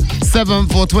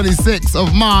 27th or 26th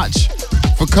of March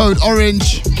for Code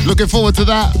Orange. Looking forward to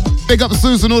that. Big up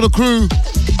Susan and all the crew.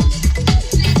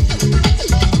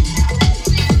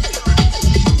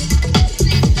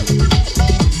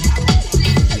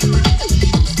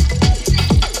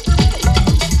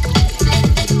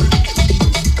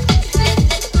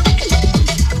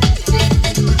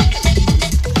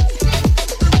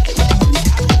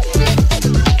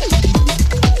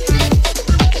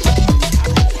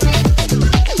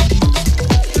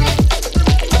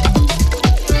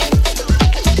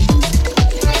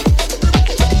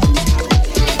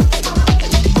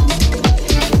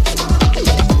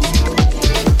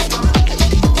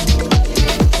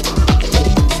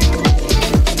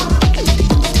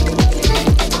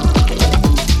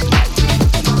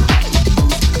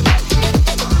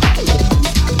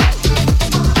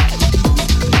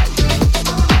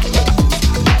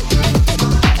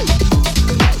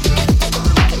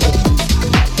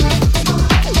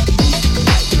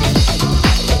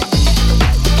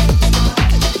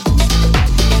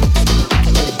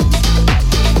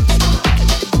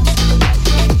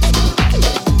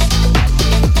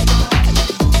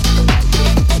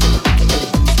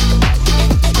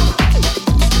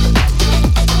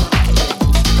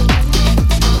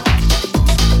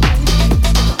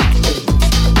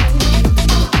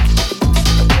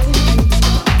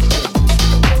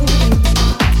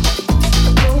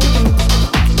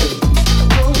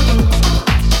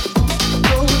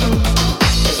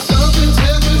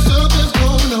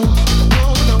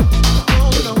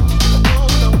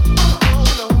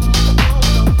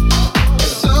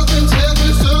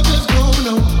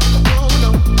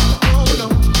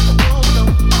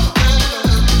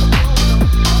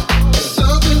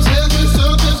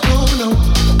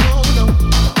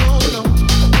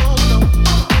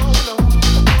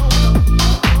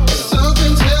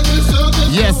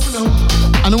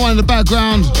 In the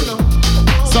background,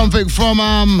 something from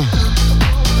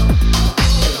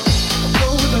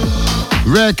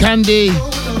Rare Candy,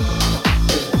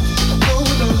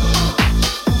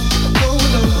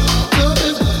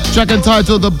 track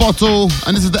entitled The Bottle,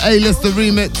 and this is the A-Lister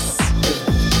remix.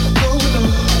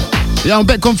 Yeah, I'm a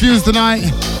bit confused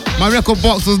tonight. My record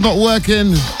box was not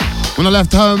working when I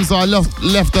left home, so I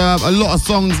left a lot of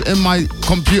songs in my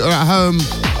computer at home.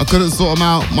 I couldn't sort them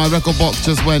out. My record box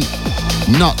just went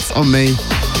nuts on me.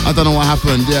 I don't know what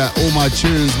happened. Yeah, all my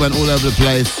tunes went all over the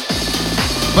place.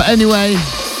 But anyway,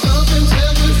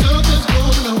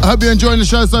 I hope you're enjoying the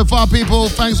show so far, people.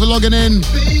 Thanks for logging in.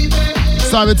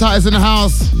 Simon Titus in the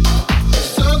house.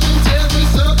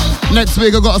 Next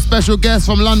week I've got a special guest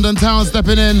from London town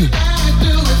stepping in.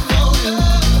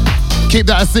 Keep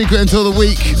that a secret until the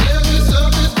week.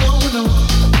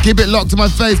 Keep it locked to my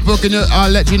Facebook and I'll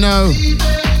let you know.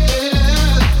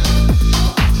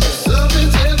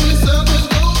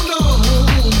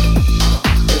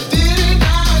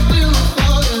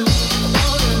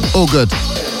 All good.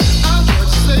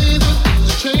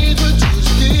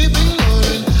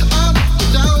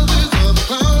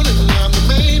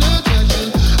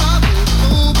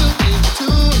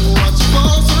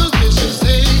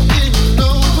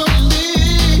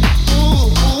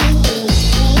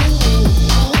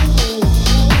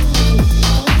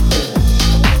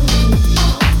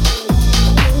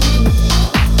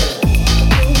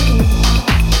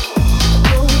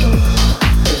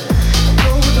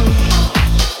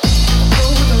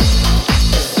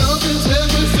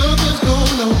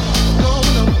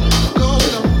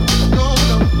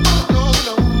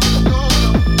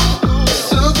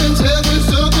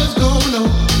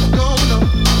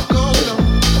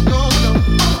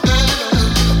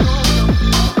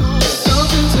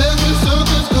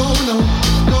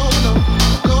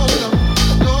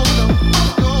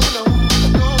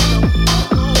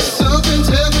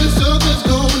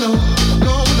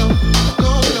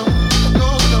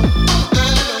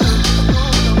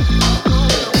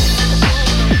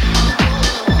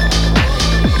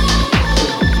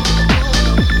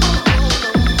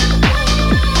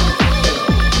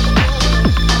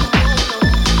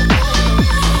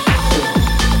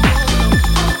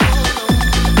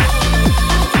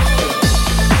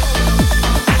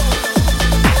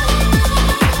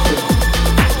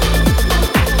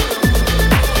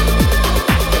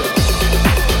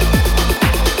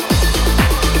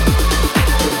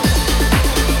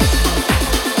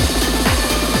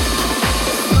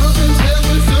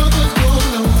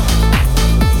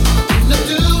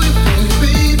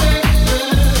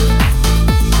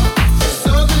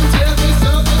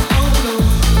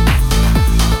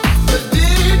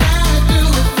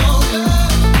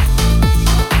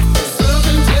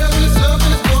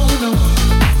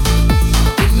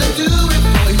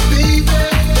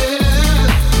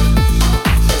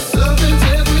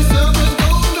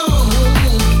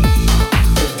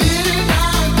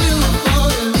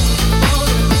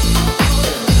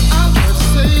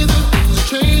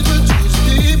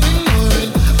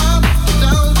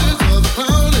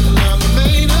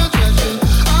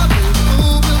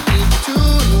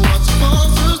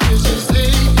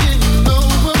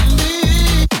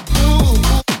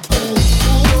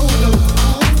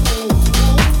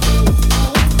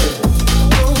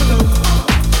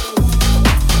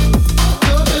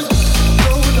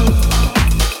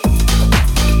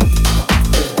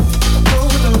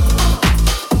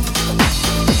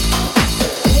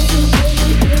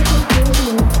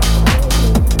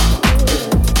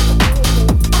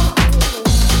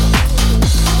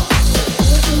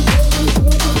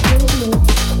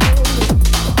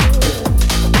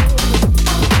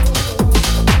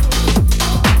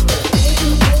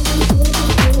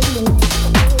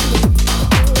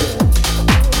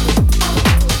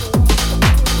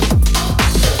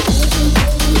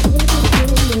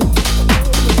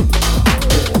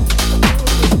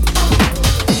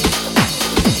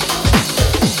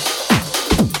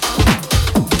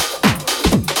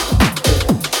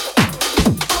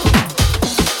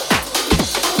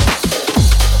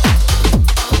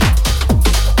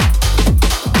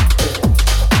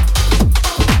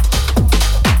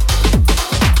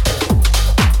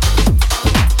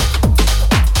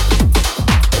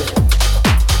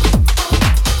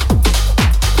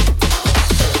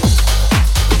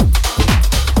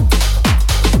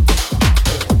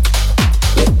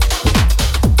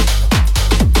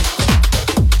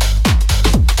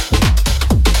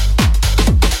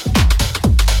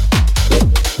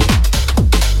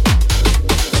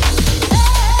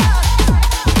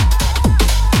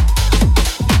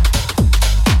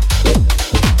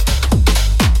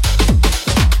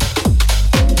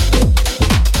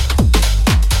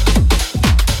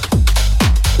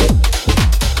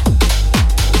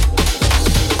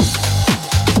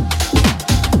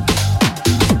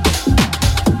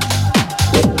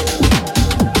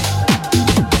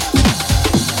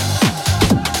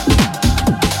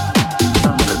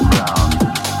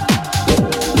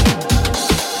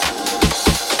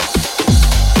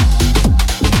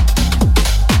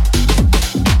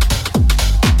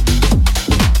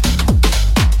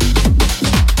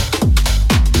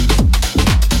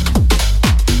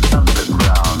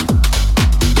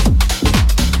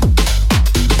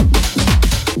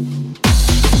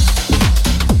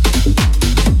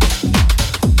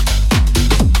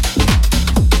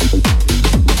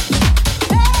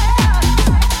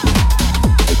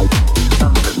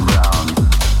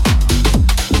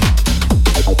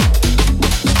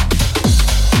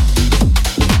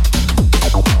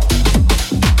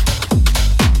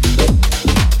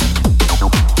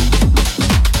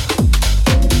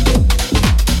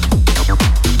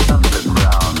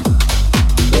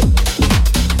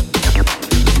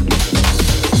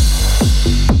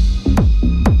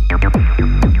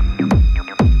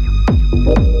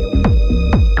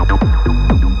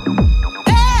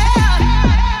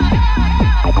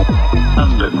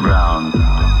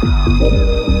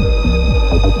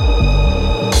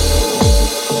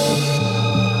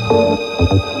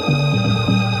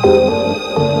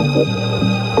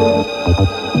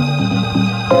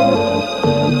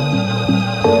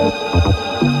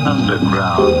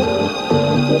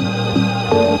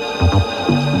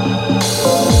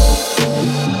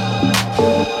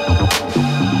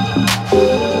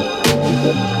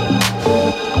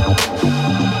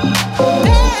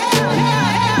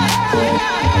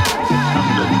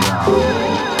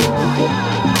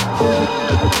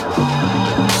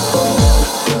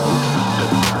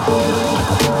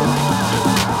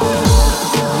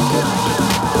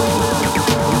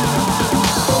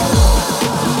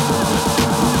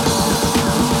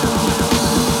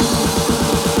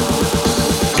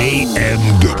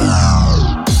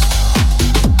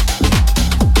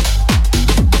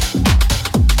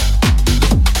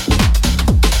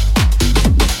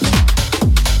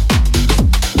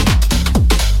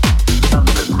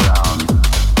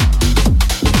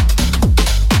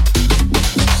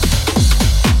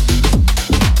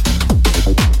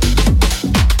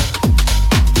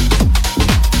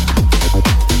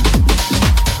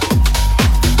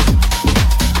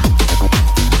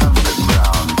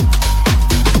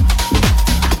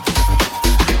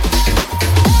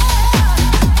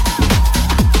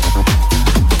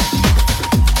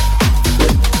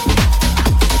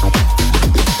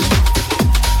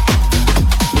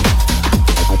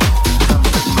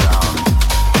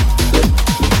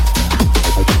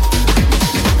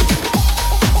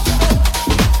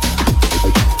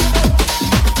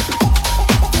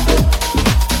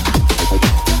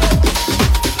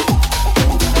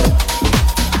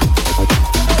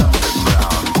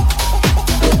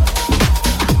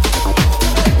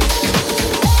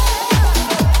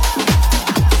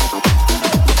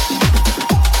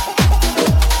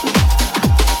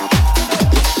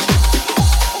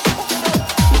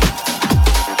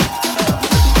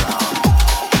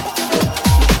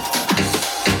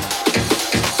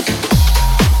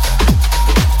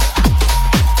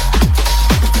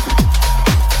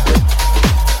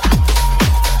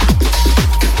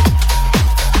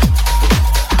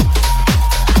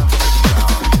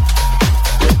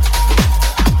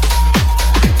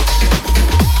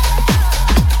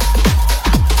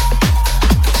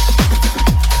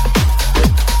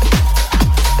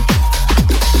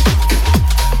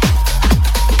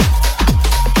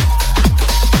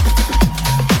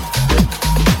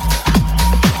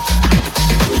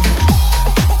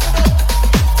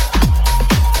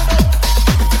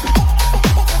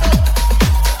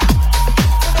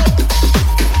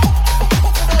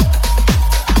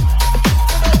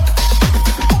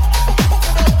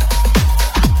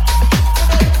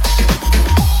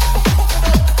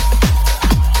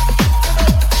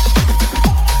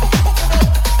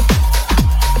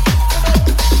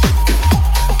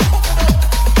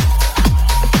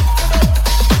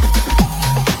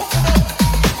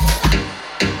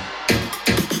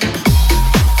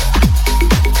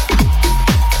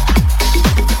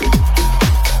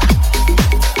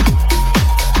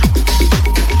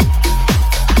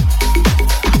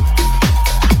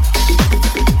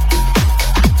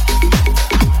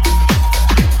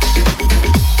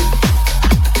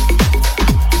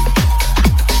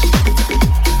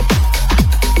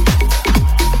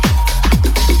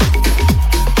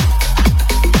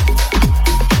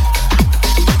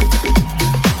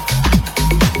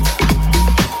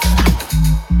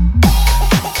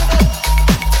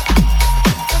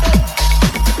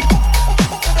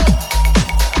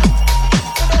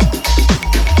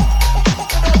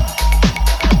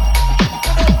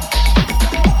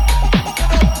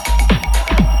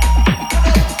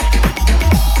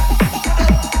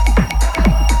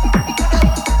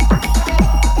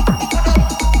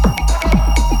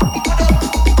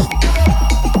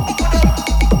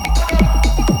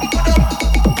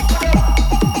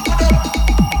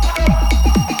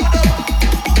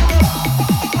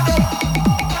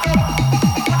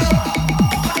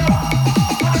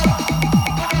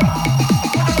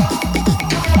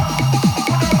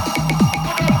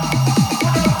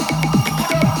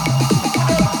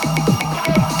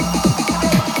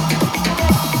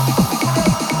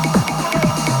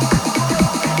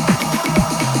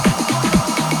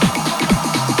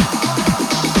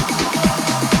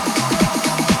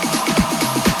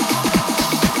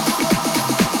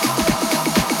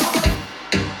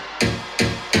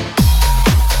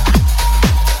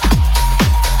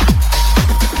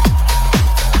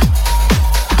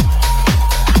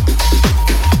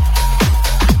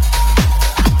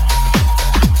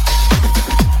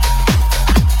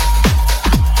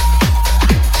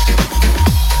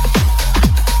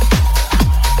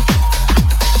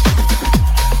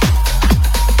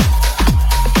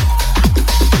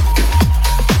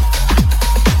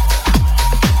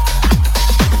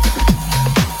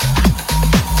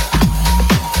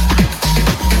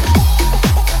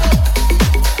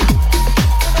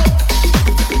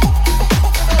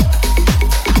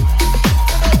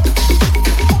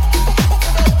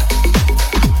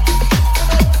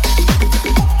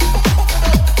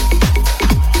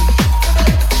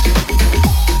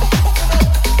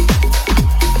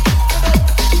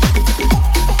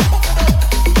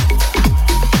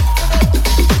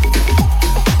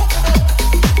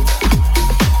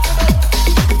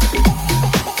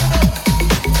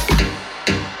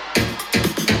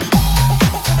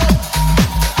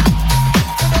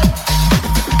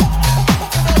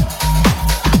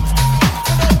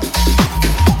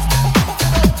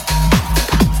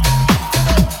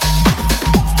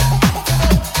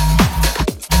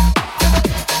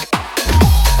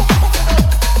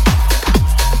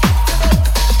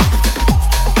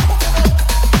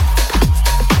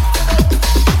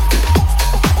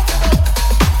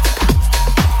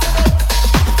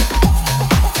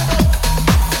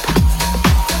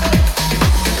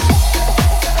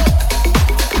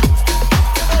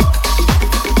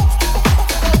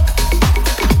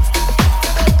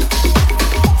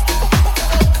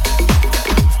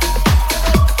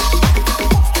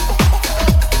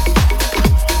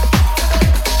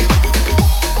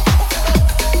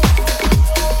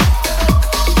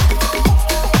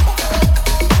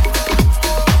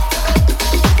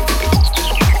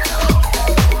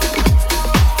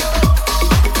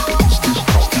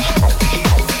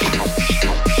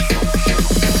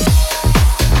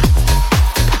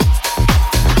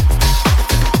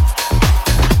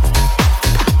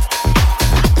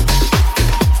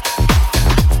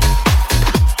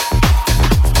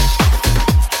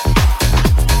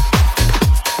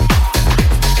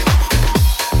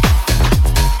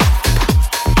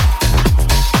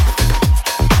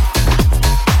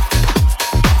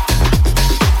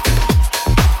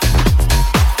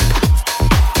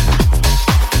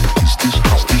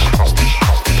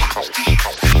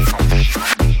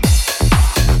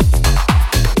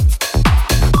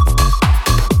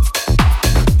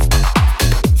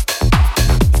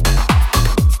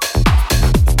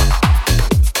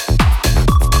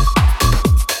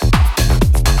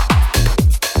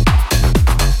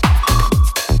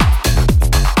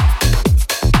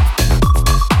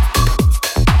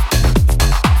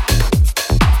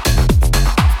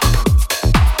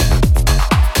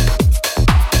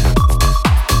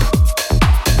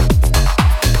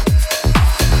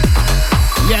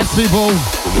 Yes, people.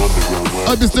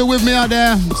 Hope you're still with me out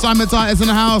there. Simon Titus in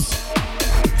the house.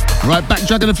 Right,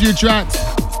 backtracking a few tracks.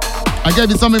 I gave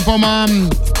you something from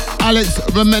Alex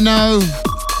Romano.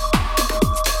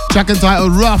 Track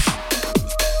entitled Rough.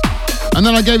 And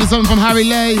then I gave you something from Harry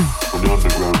Lay.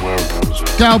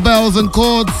 Cowbells and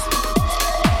Chords.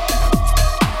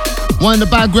 One in the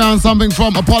background, something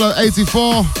from Apollo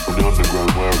 84.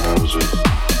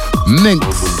 Minx.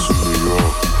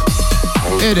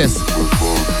 Hear this.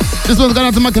 This one's going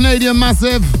out to my Canadian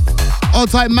massive. All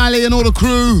type Mally and all the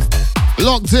crew.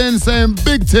 Locked in, saying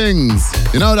big things.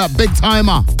 You know that big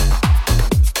timer.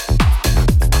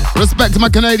 Respect to my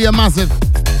Canadian massive.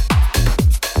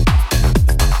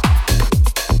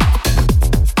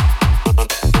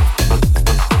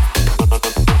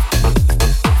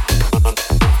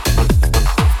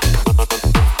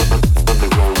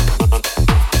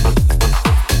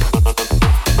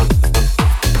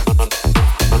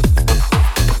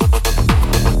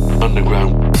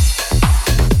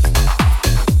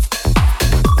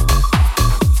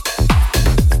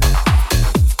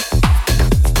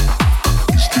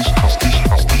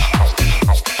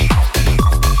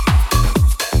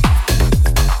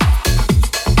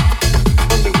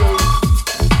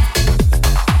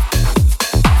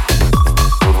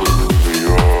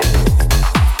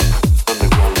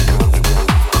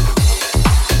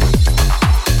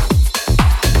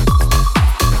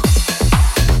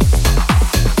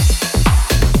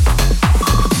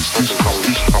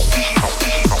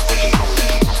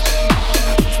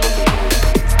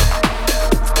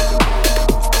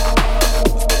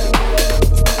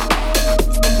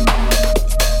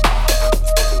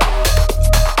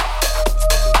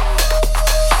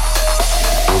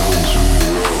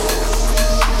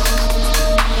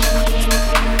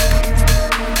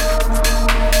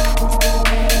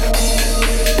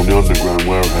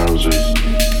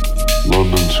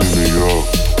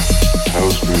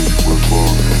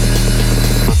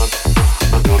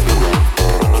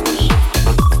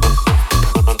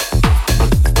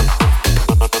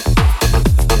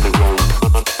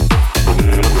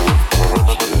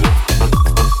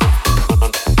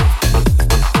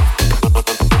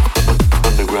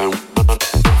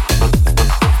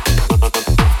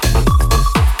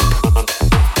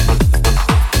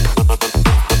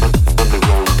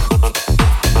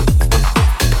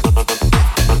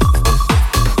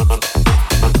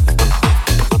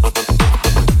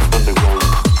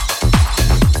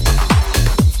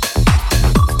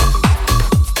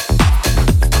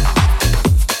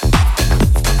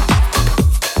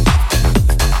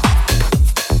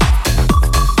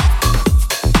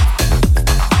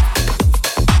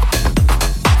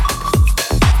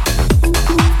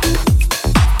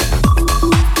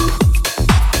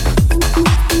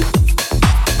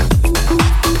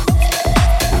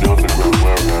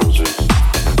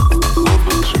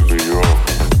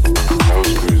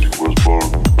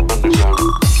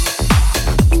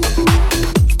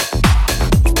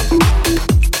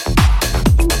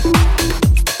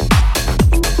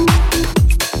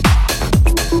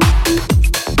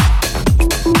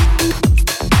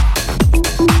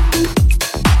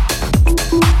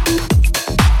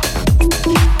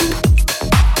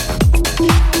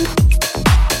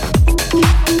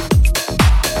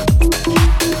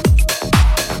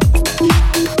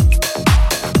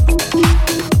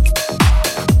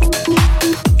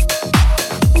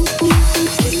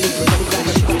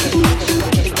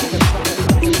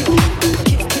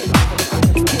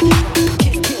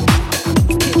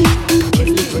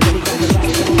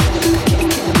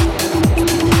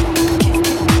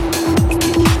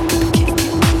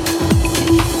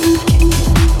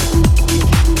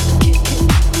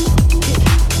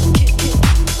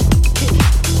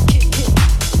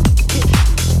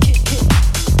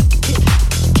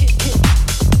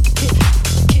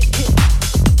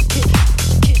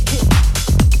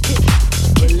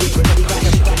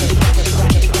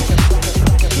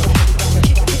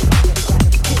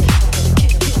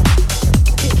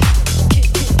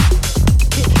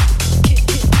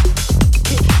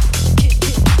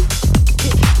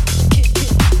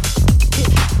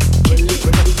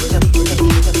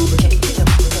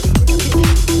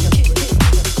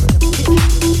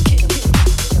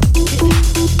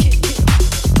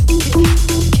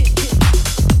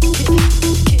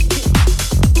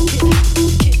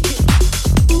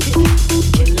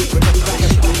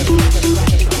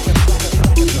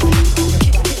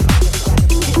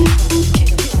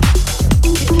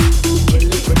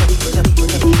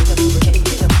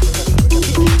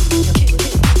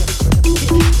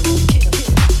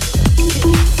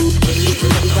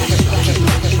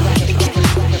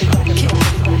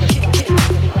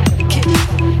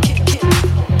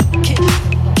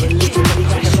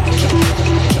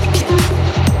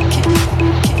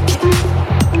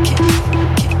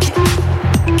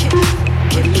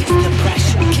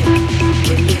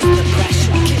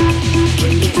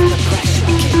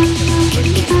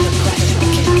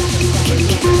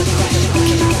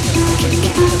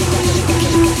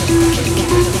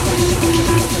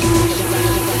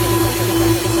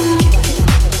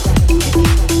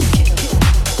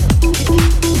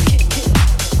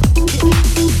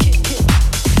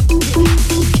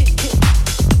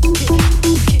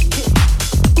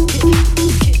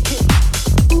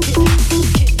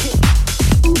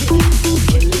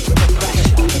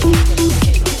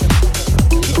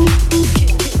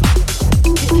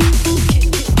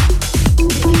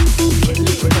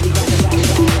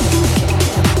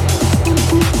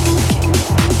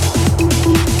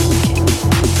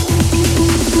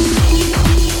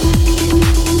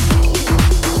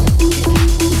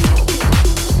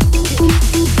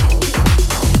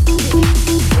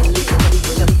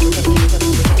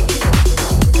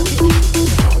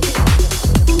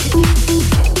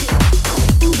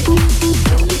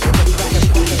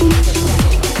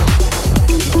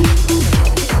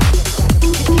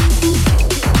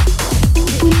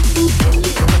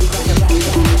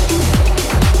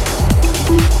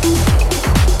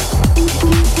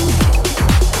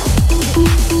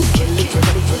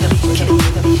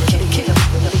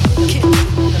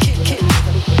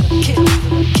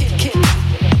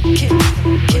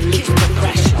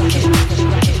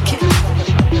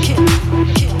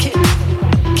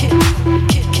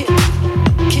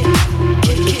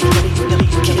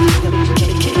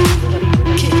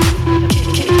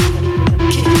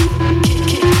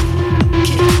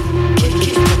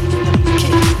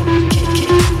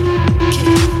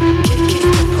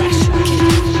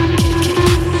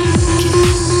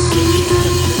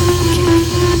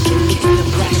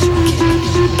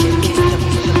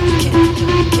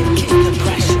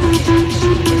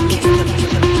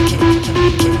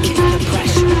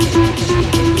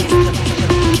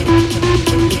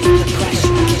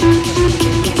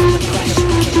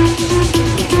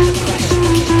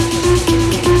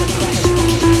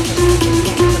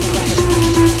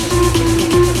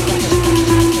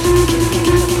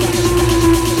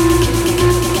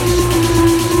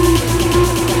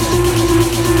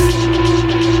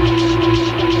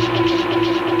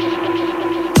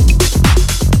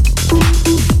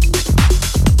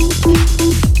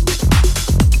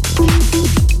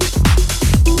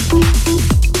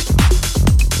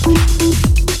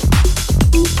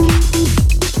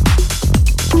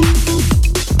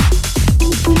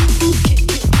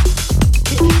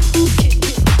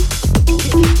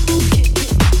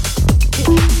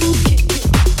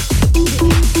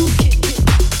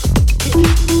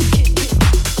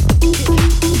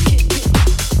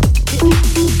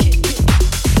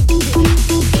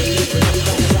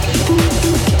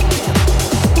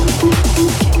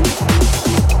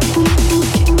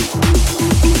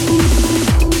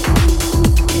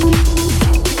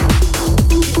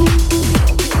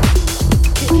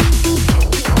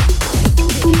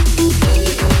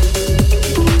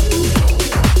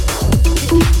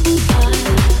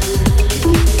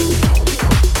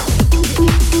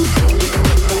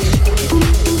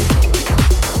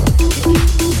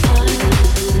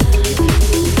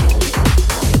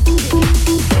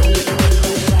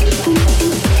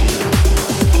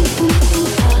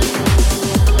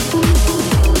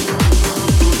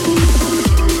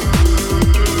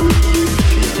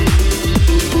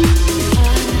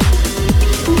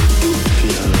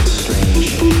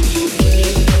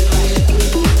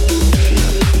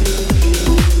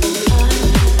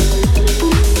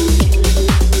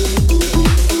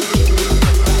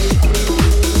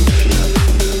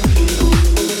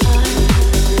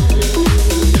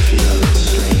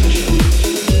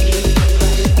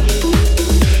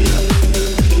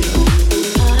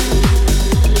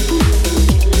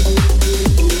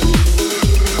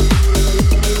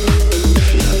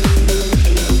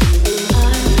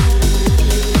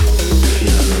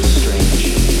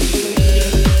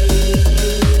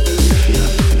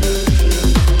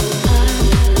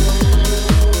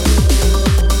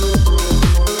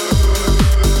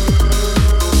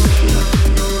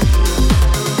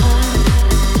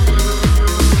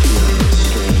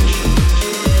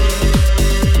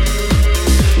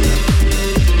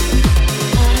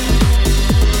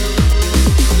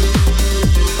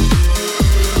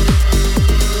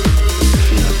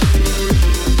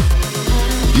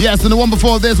 Yes, and the one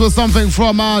before this was something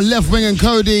from Left Wing and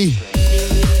Cody.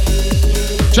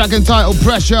 Track entitled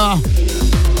Pressure.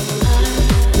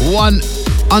 One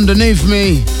underneath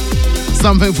me,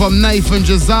 something from Nathan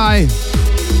Jazai.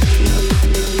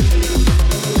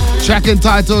 Track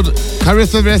entitled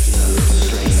Caricivis.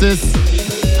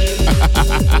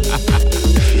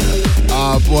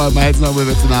 Oh boy, my head's not with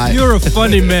it tonight. You're a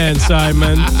funny man,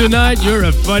 Simon. Tonight you're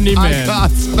a funny man. I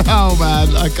can't smell,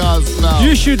 man. I can't smell.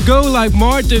 You should go like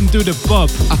Martin to the pub.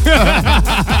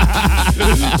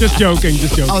 Just joking,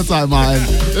 just joking. Outside mine.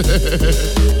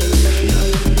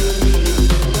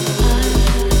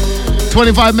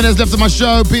 25 minutes left of my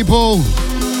show, people.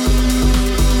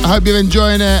 I hope you're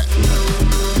enjoying it.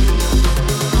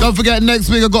 Don't forget, next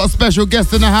week I've got a special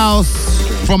guest in the house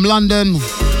from London.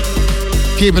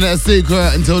 Keeping it a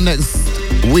secret until next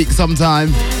week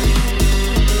sometime.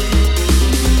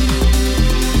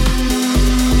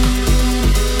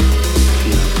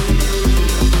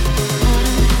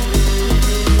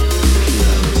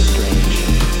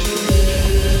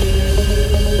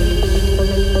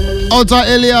 Ota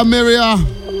Ilya Miria,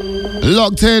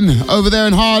 locked in over there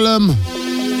in Harlem.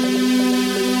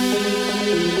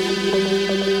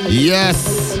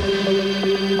 Yes.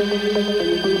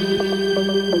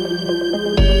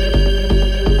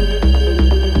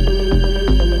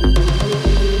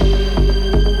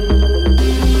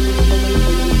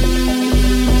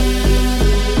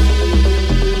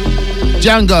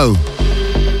 Django.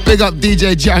 Big up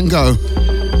DJ Django.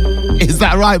 Is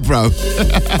that right, bro?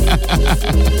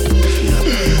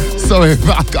 Sorry,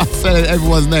 I said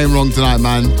everyone's name wrong tonight,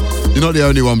 man. You're not the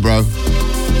only one, bro.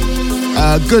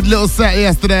 Good little set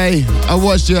yesterday. I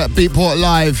watched you at Beatport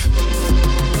Live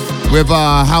with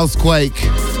Housequake.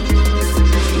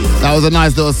 That was a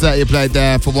nice little set you played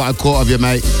there for what I caught of you,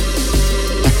 mate.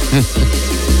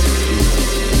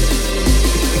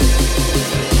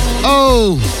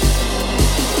 Oh!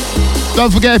 Don't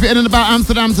forget, if you're in and about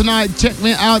Amsterdam tonight, check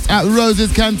me out at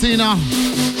Rose's Cantina.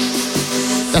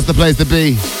 That's the place to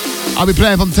be. I'll be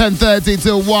playing from 10:30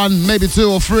 till 1, maybe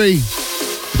 2 or 3.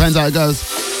 Depends how it goes.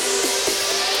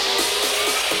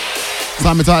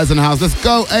 Simon Titus in the house. Let's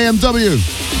go, AMW.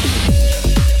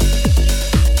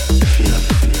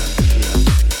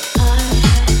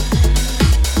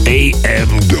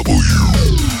 AMW.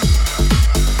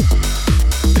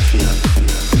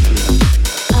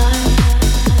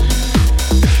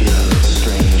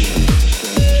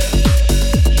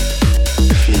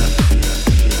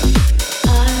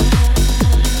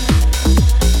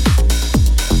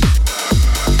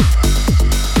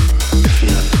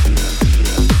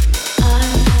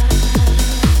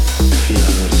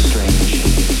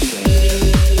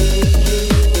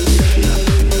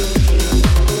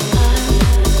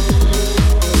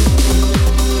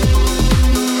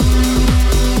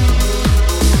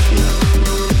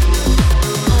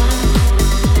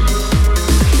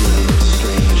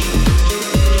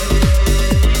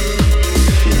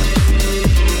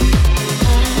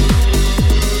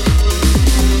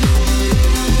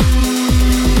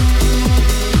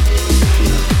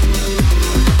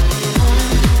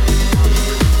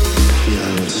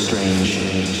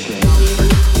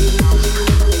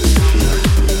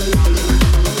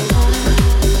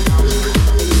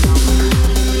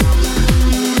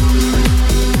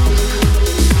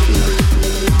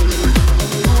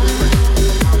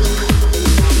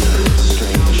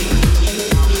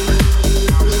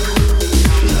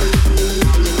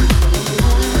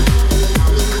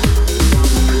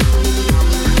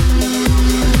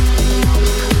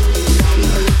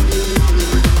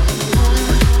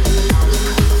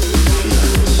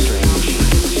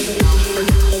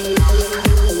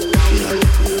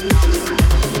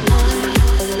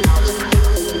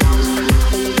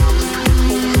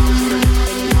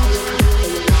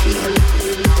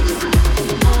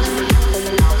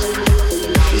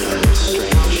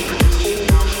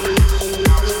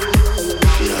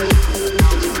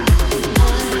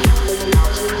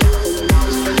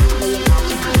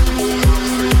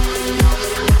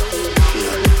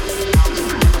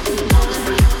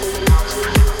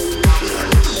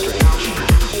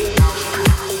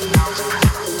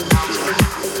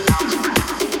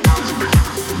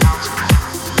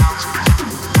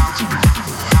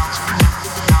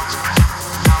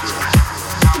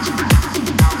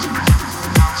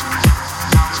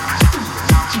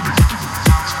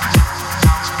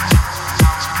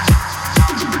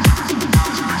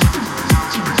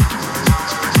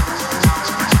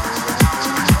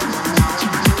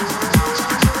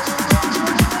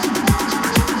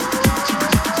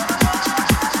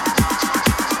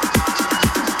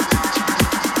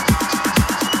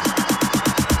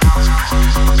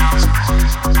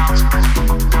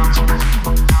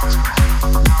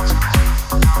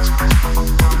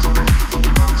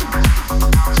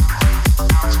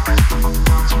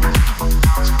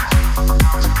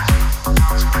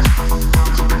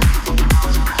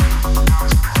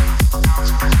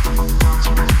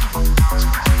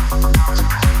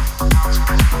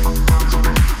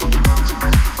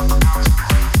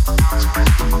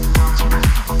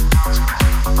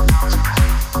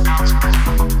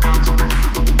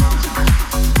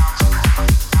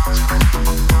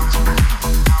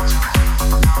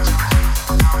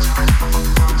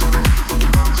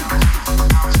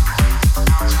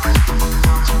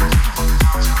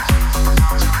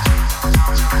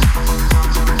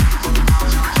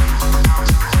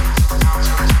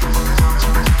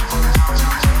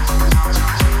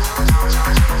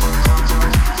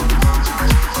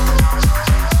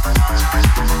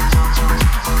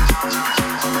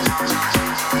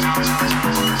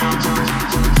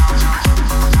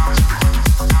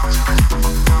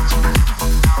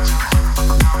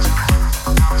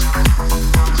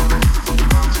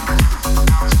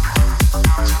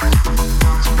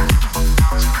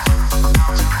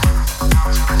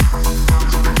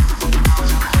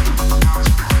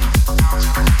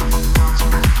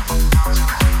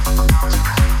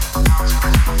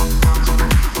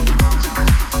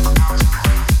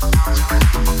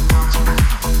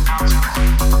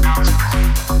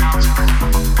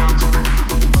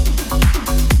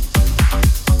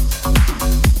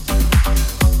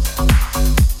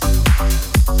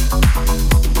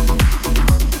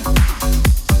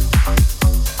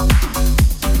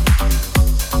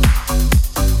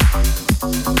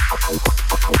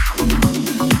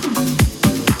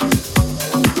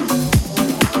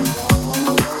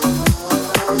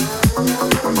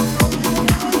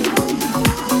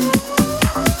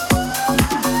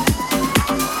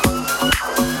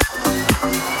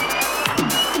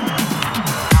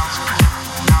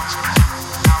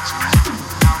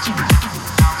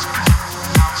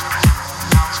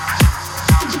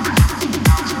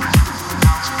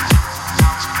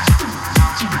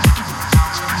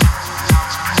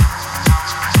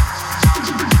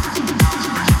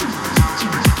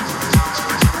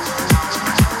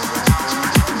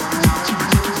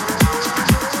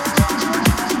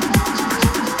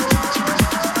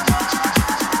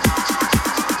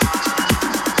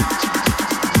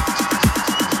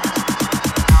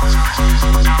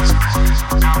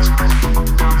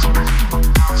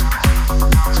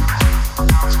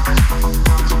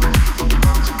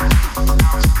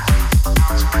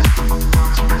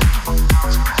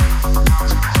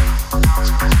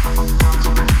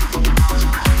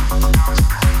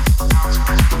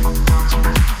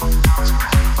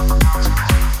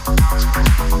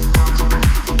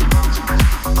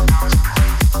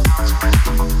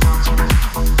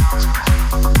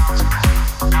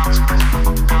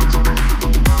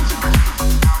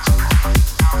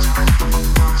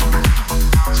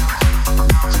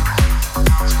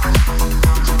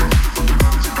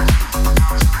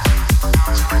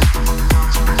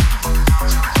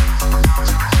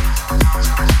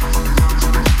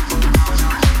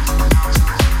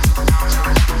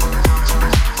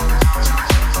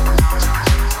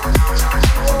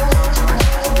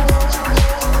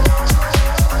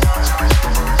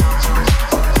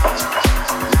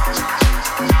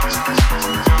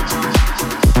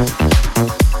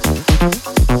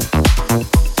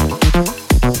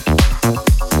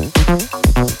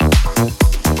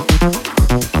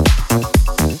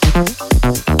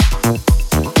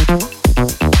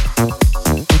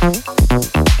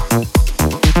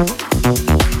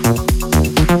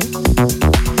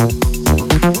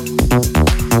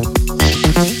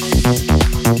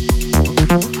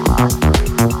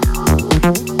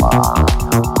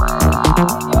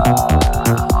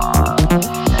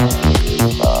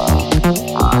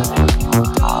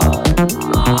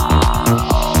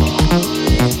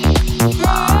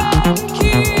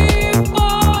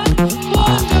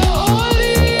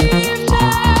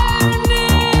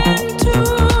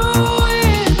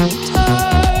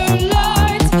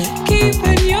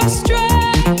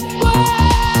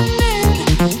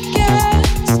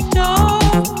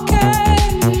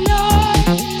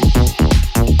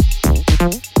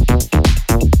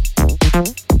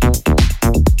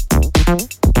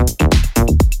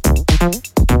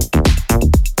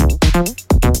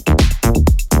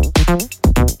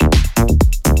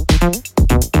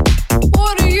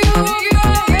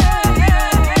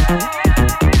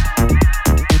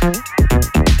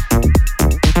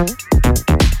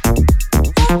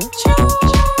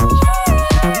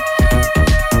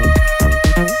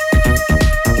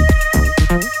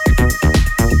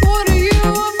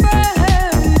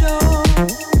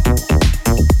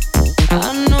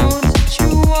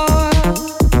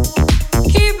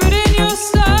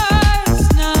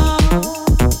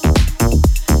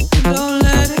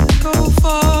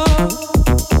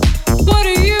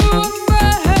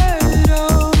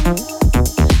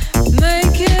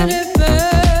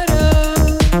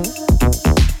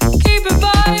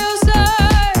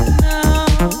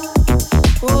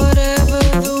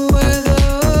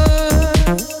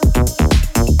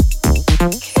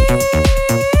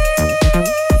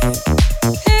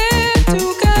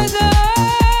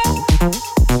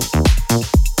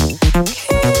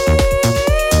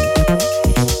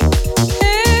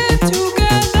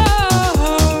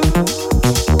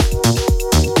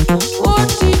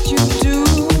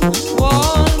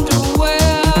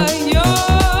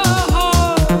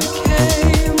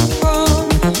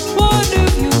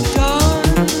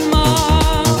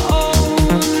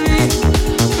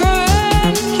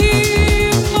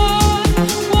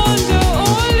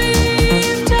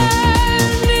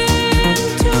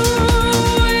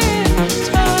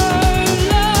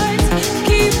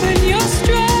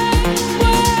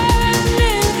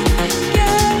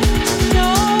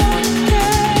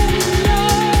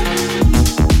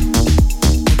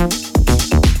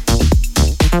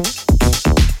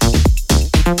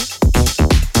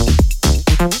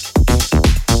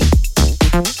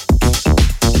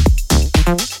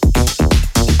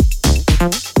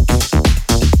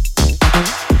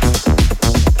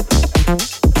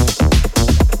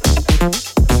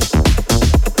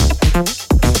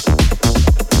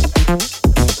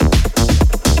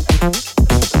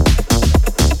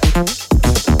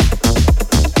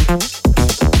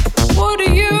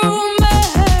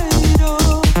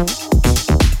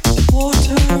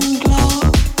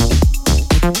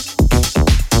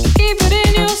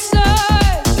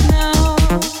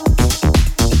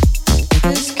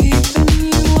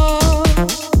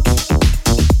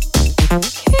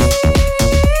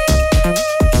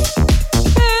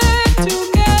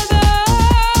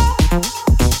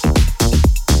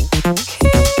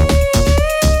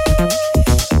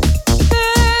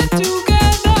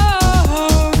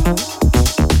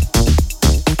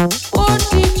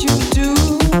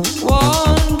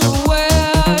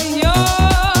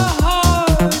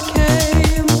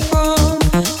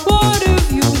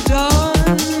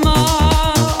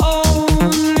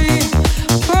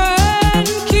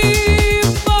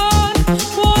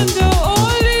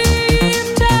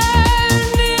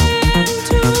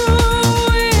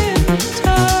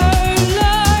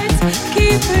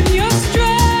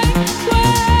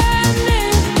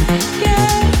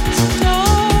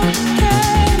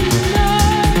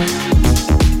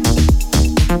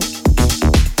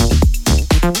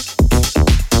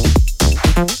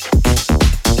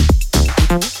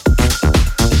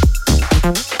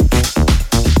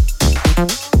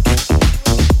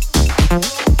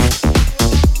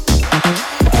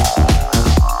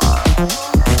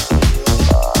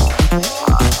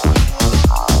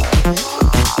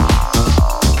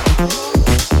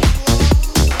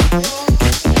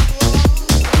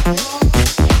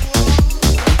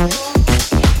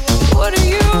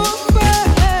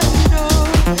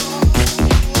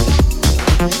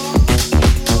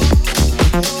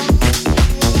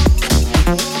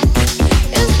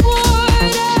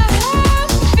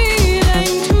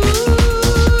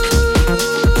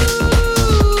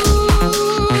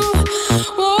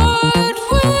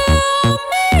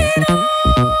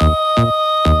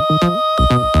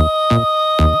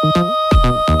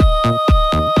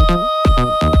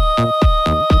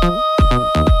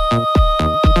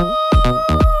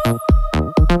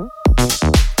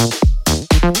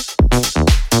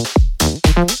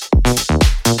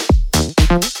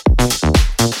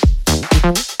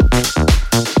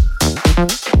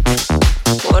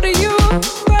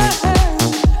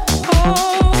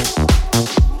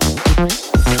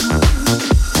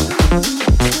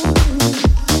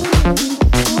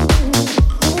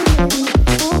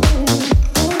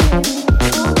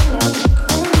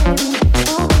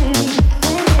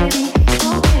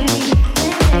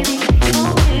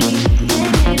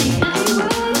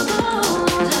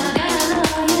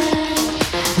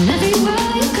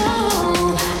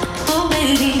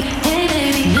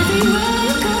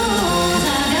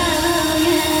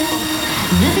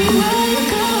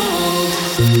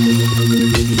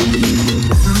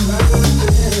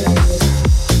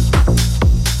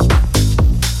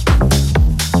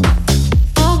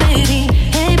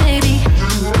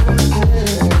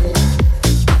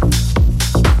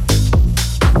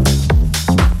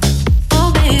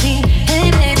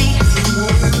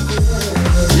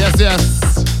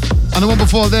 And the one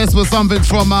before this was something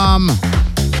from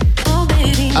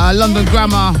London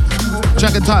Grammar,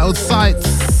 track entitled Sights.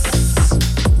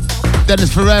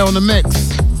 Dennis Ferrer on the mix.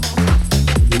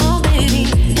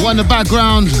 One in the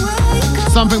background,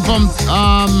 something from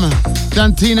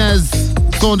Dantinez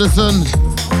Saunderson,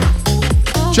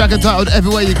 track entitled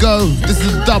Everywhere You Go. This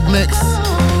is a dub mix.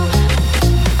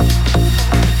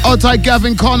 Otai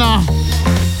Gavin Connor,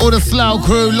 all the Slough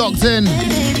crew locked in.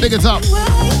 Big it up.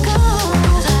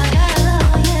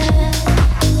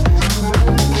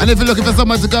 And if you're looking for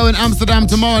somewhere to go in Amsterdam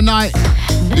tomorrow night,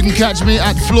 you can catch me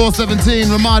at Floor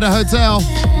 17, Ramada Hotel.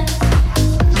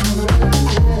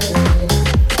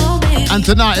 And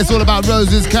tonight it's all about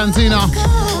Rose's Cantina,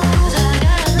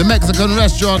 the Mexican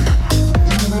restaurant.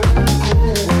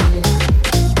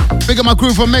 Big up my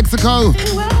crew from Mexico.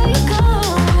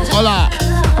 Hola.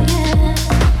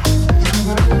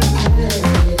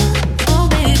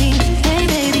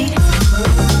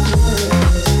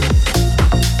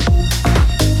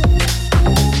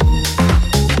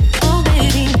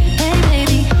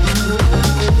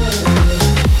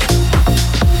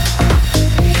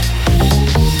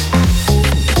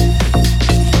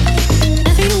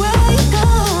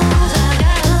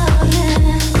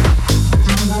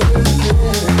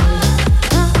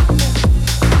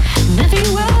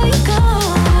 Everywhere you go.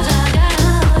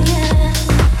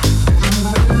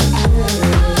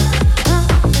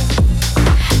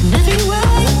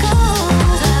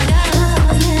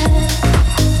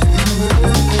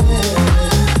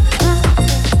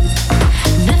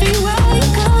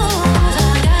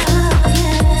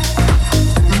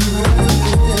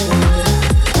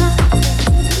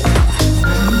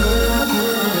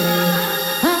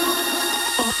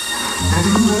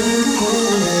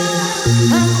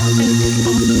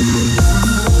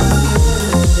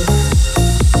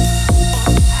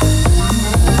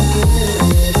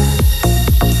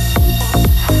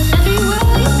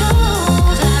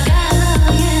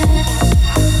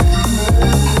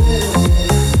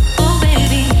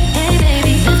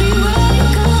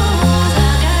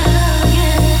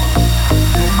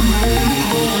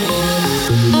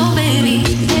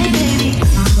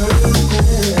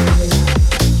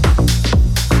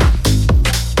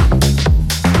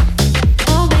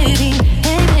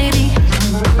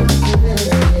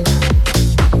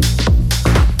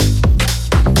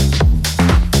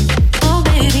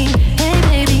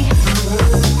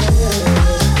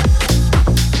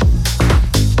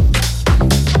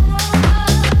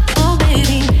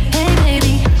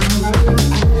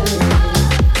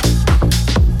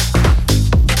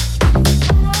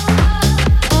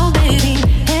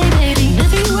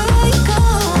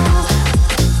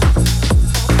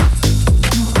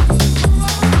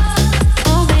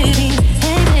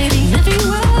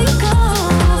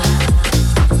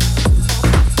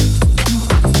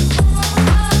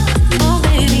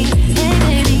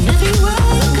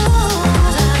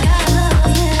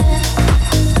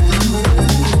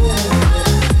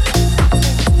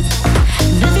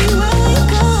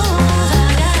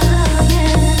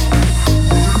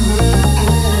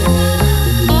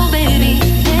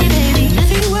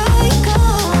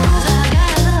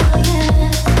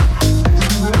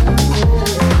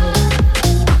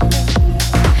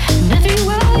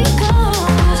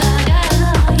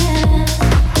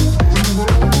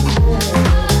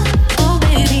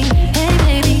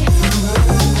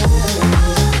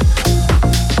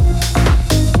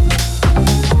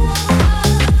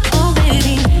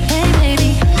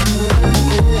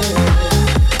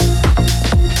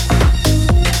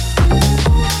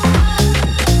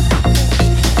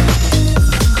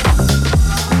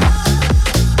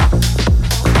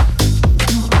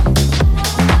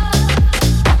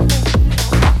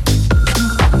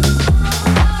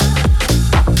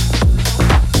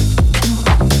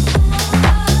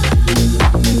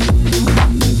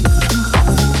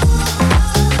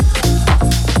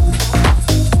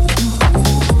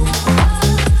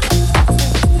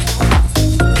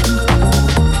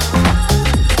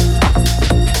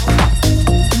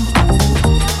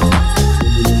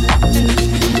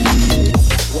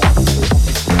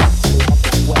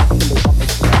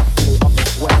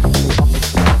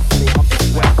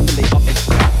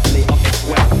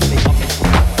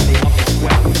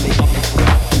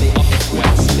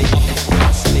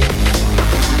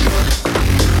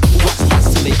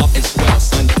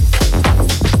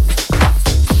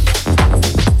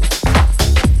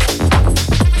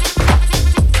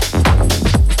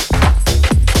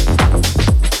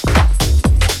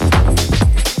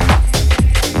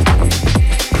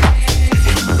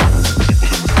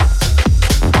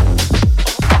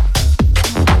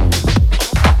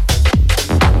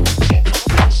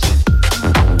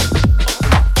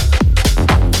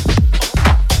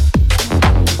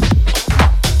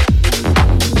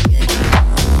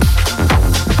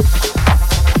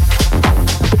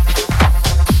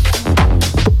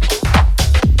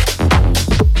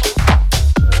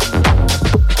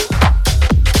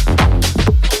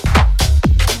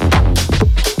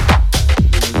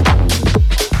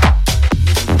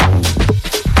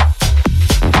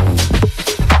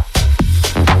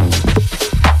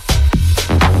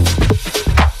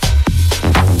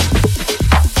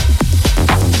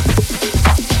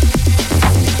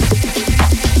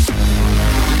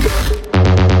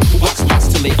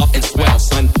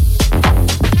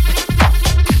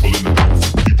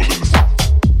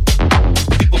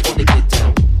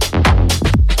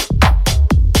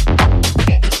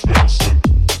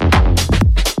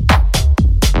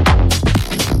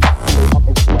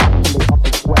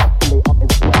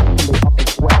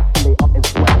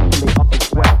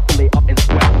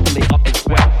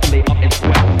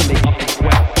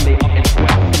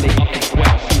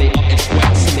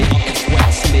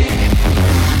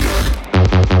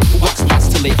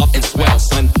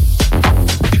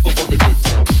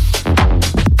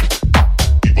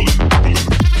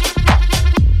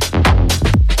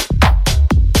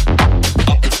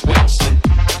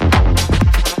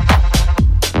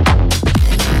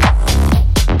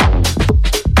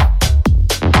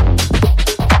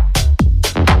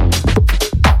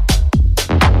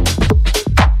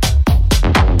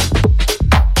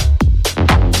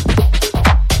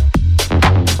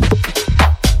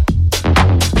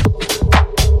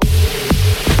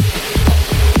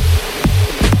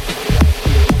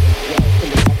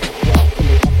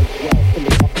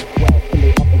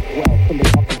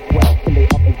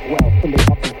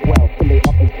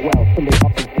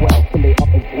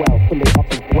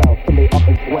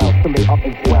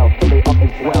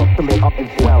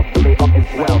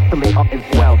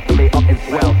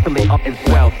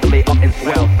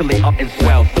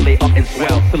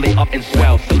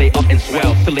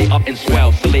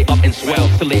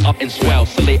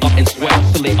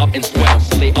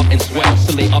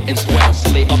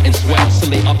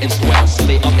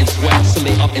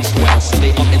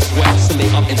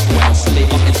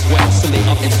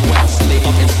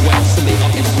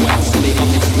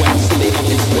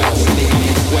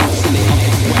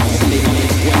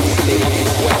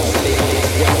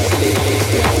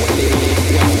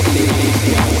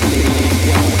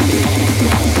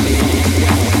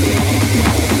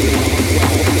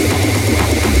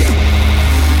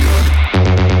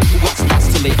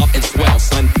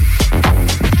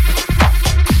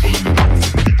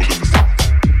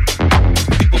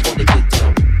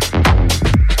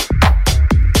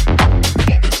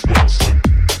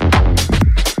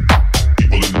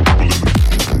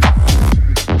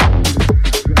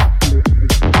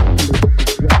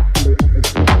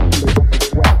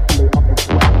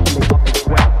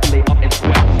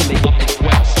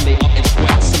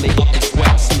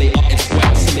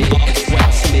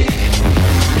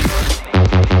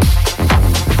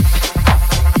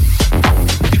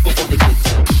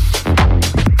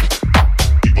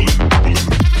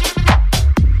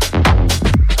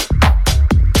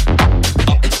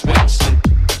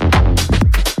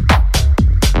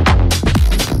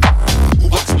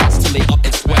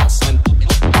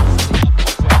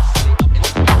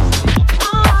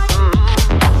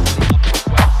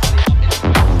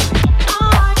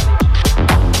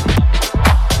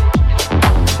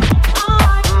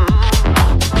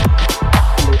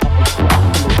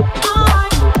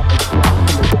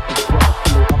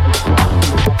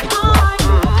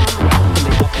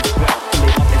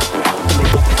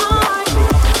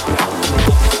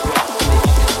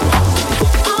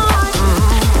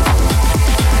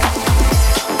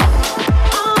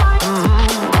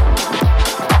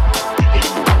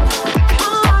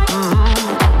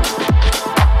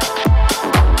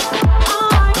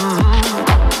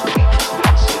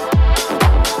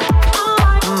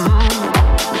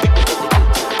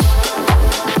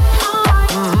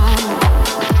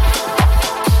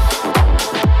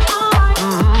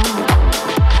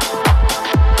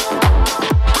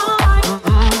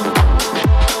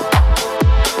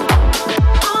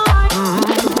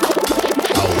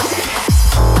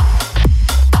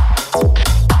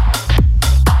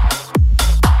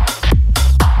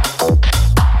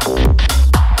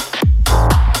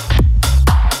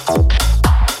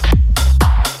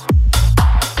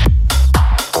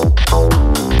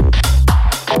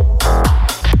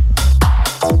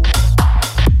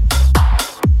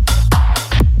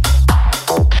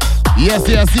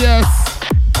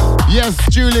 Yes,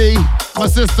 Julie, my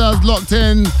sister's locked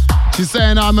in. She's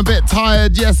saying I'm a bit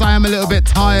tired. Yes, I am a little bit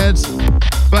tired.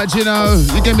 But you know,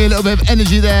 you gave me a little bit of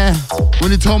energy there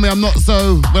when you told me I'm not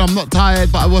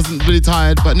tired, but I wasn't really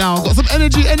tired. But now I've got some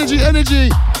energy.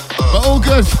 But all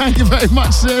good, thank you very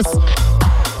much, sis.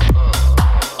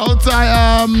 Hold tight,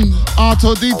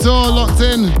 Arto Detour locked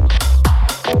in.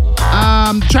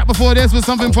 Track before this was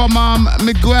something from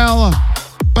Miguel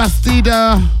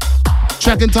Bastida.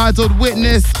 Track entitled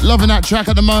Witness. Loving that track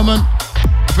at the moment.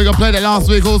 I think I played it last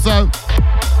week also.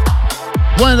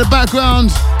 One in the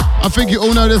background. I think you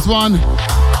all know this one.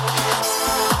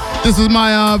 This is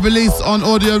my release on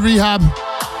Audio Rehab.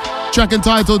 Track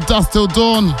entitled Dust Till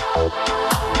Dawn.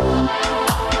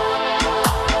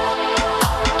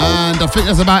 And I think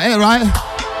that's about it, right?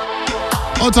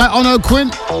 Hold tight, Ono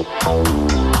Quint.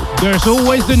 There's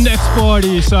always the next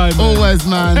party, Simon. Always,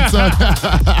 man. So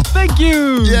thank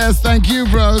you. Yes, thank you,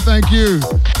 bro. Thank you.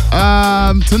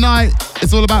 Tonight,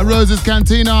 it's all about Rose's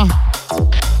Cantina.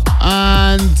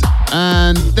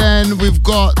 And then we've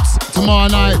got tomorrow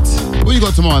night. What you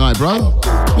got tomorrow night, bro?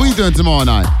 What are you doing tomorrow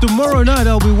night? Tomorrow night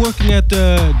I'll be working at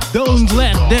the Don't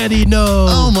Let Daddy Know.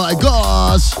 Oh my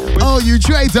gosh. Oh, you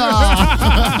traitor.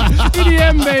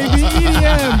 EDM, baby.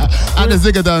 EDM. At the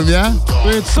Ziggadome, yeah?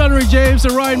 With Sunry James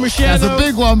and Ryan Machado. That's a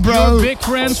big one, bro. Your big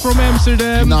friends from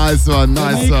Amsterdam. Nice one,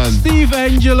 nice one. Steve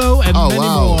Angelo and many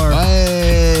more.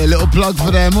 Hey, little plug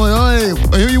for them. Oi, oi.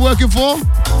 Who are you working for?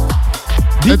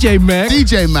 DJ Mag.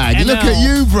 DJ Mag. NL. Look at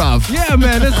you, bruv. Yeah,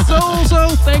 man. It's so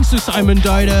thanks to Simon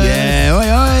Titus. Yeah,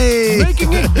 oi, oi.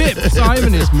 Making it big.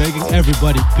 Simon is making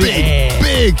everybody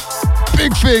big.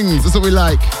 Big things. That's what we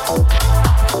like.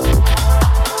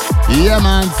 Yeah,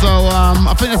 man. So,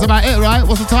 I think that's about it, right?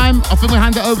 What's the time? I think we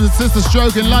hand it over to Sister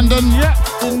Stroke in London. Yeah,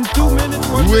 in 2 minutes.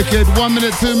 Wicked. 1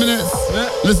 minute, 2 minutes. Yeah.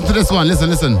 Listen to this one.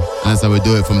 Listen. And that's how we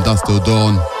do it from dusk till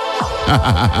dawn.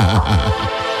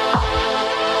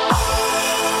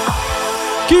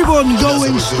 Keep on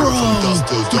going strong. Dusk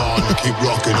till dawn, keep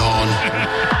rocking on.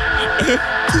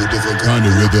 To a different kind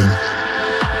of rhythm.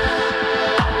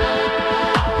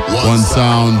 One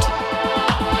sound.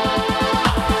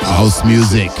 House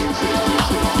music.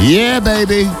 Yeah,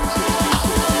 baby.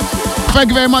 Thank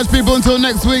you very much, people. Until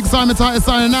next week, Simon Titus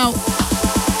signing out.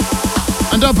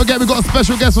 And don't forget, we've got a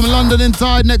special guest from London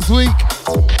inside next week.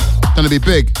 Gonna be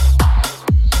big.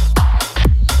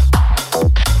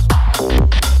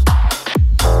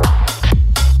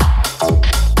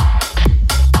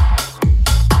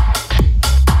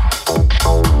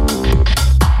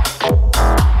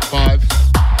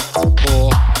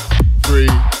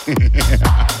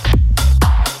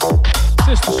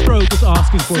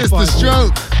 Sister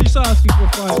Stroke. She's asking for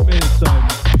 5 minutes time.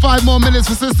 5 more minutes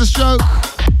for Sister Stroke.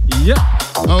 Yep.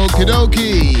 Okie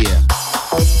dokie.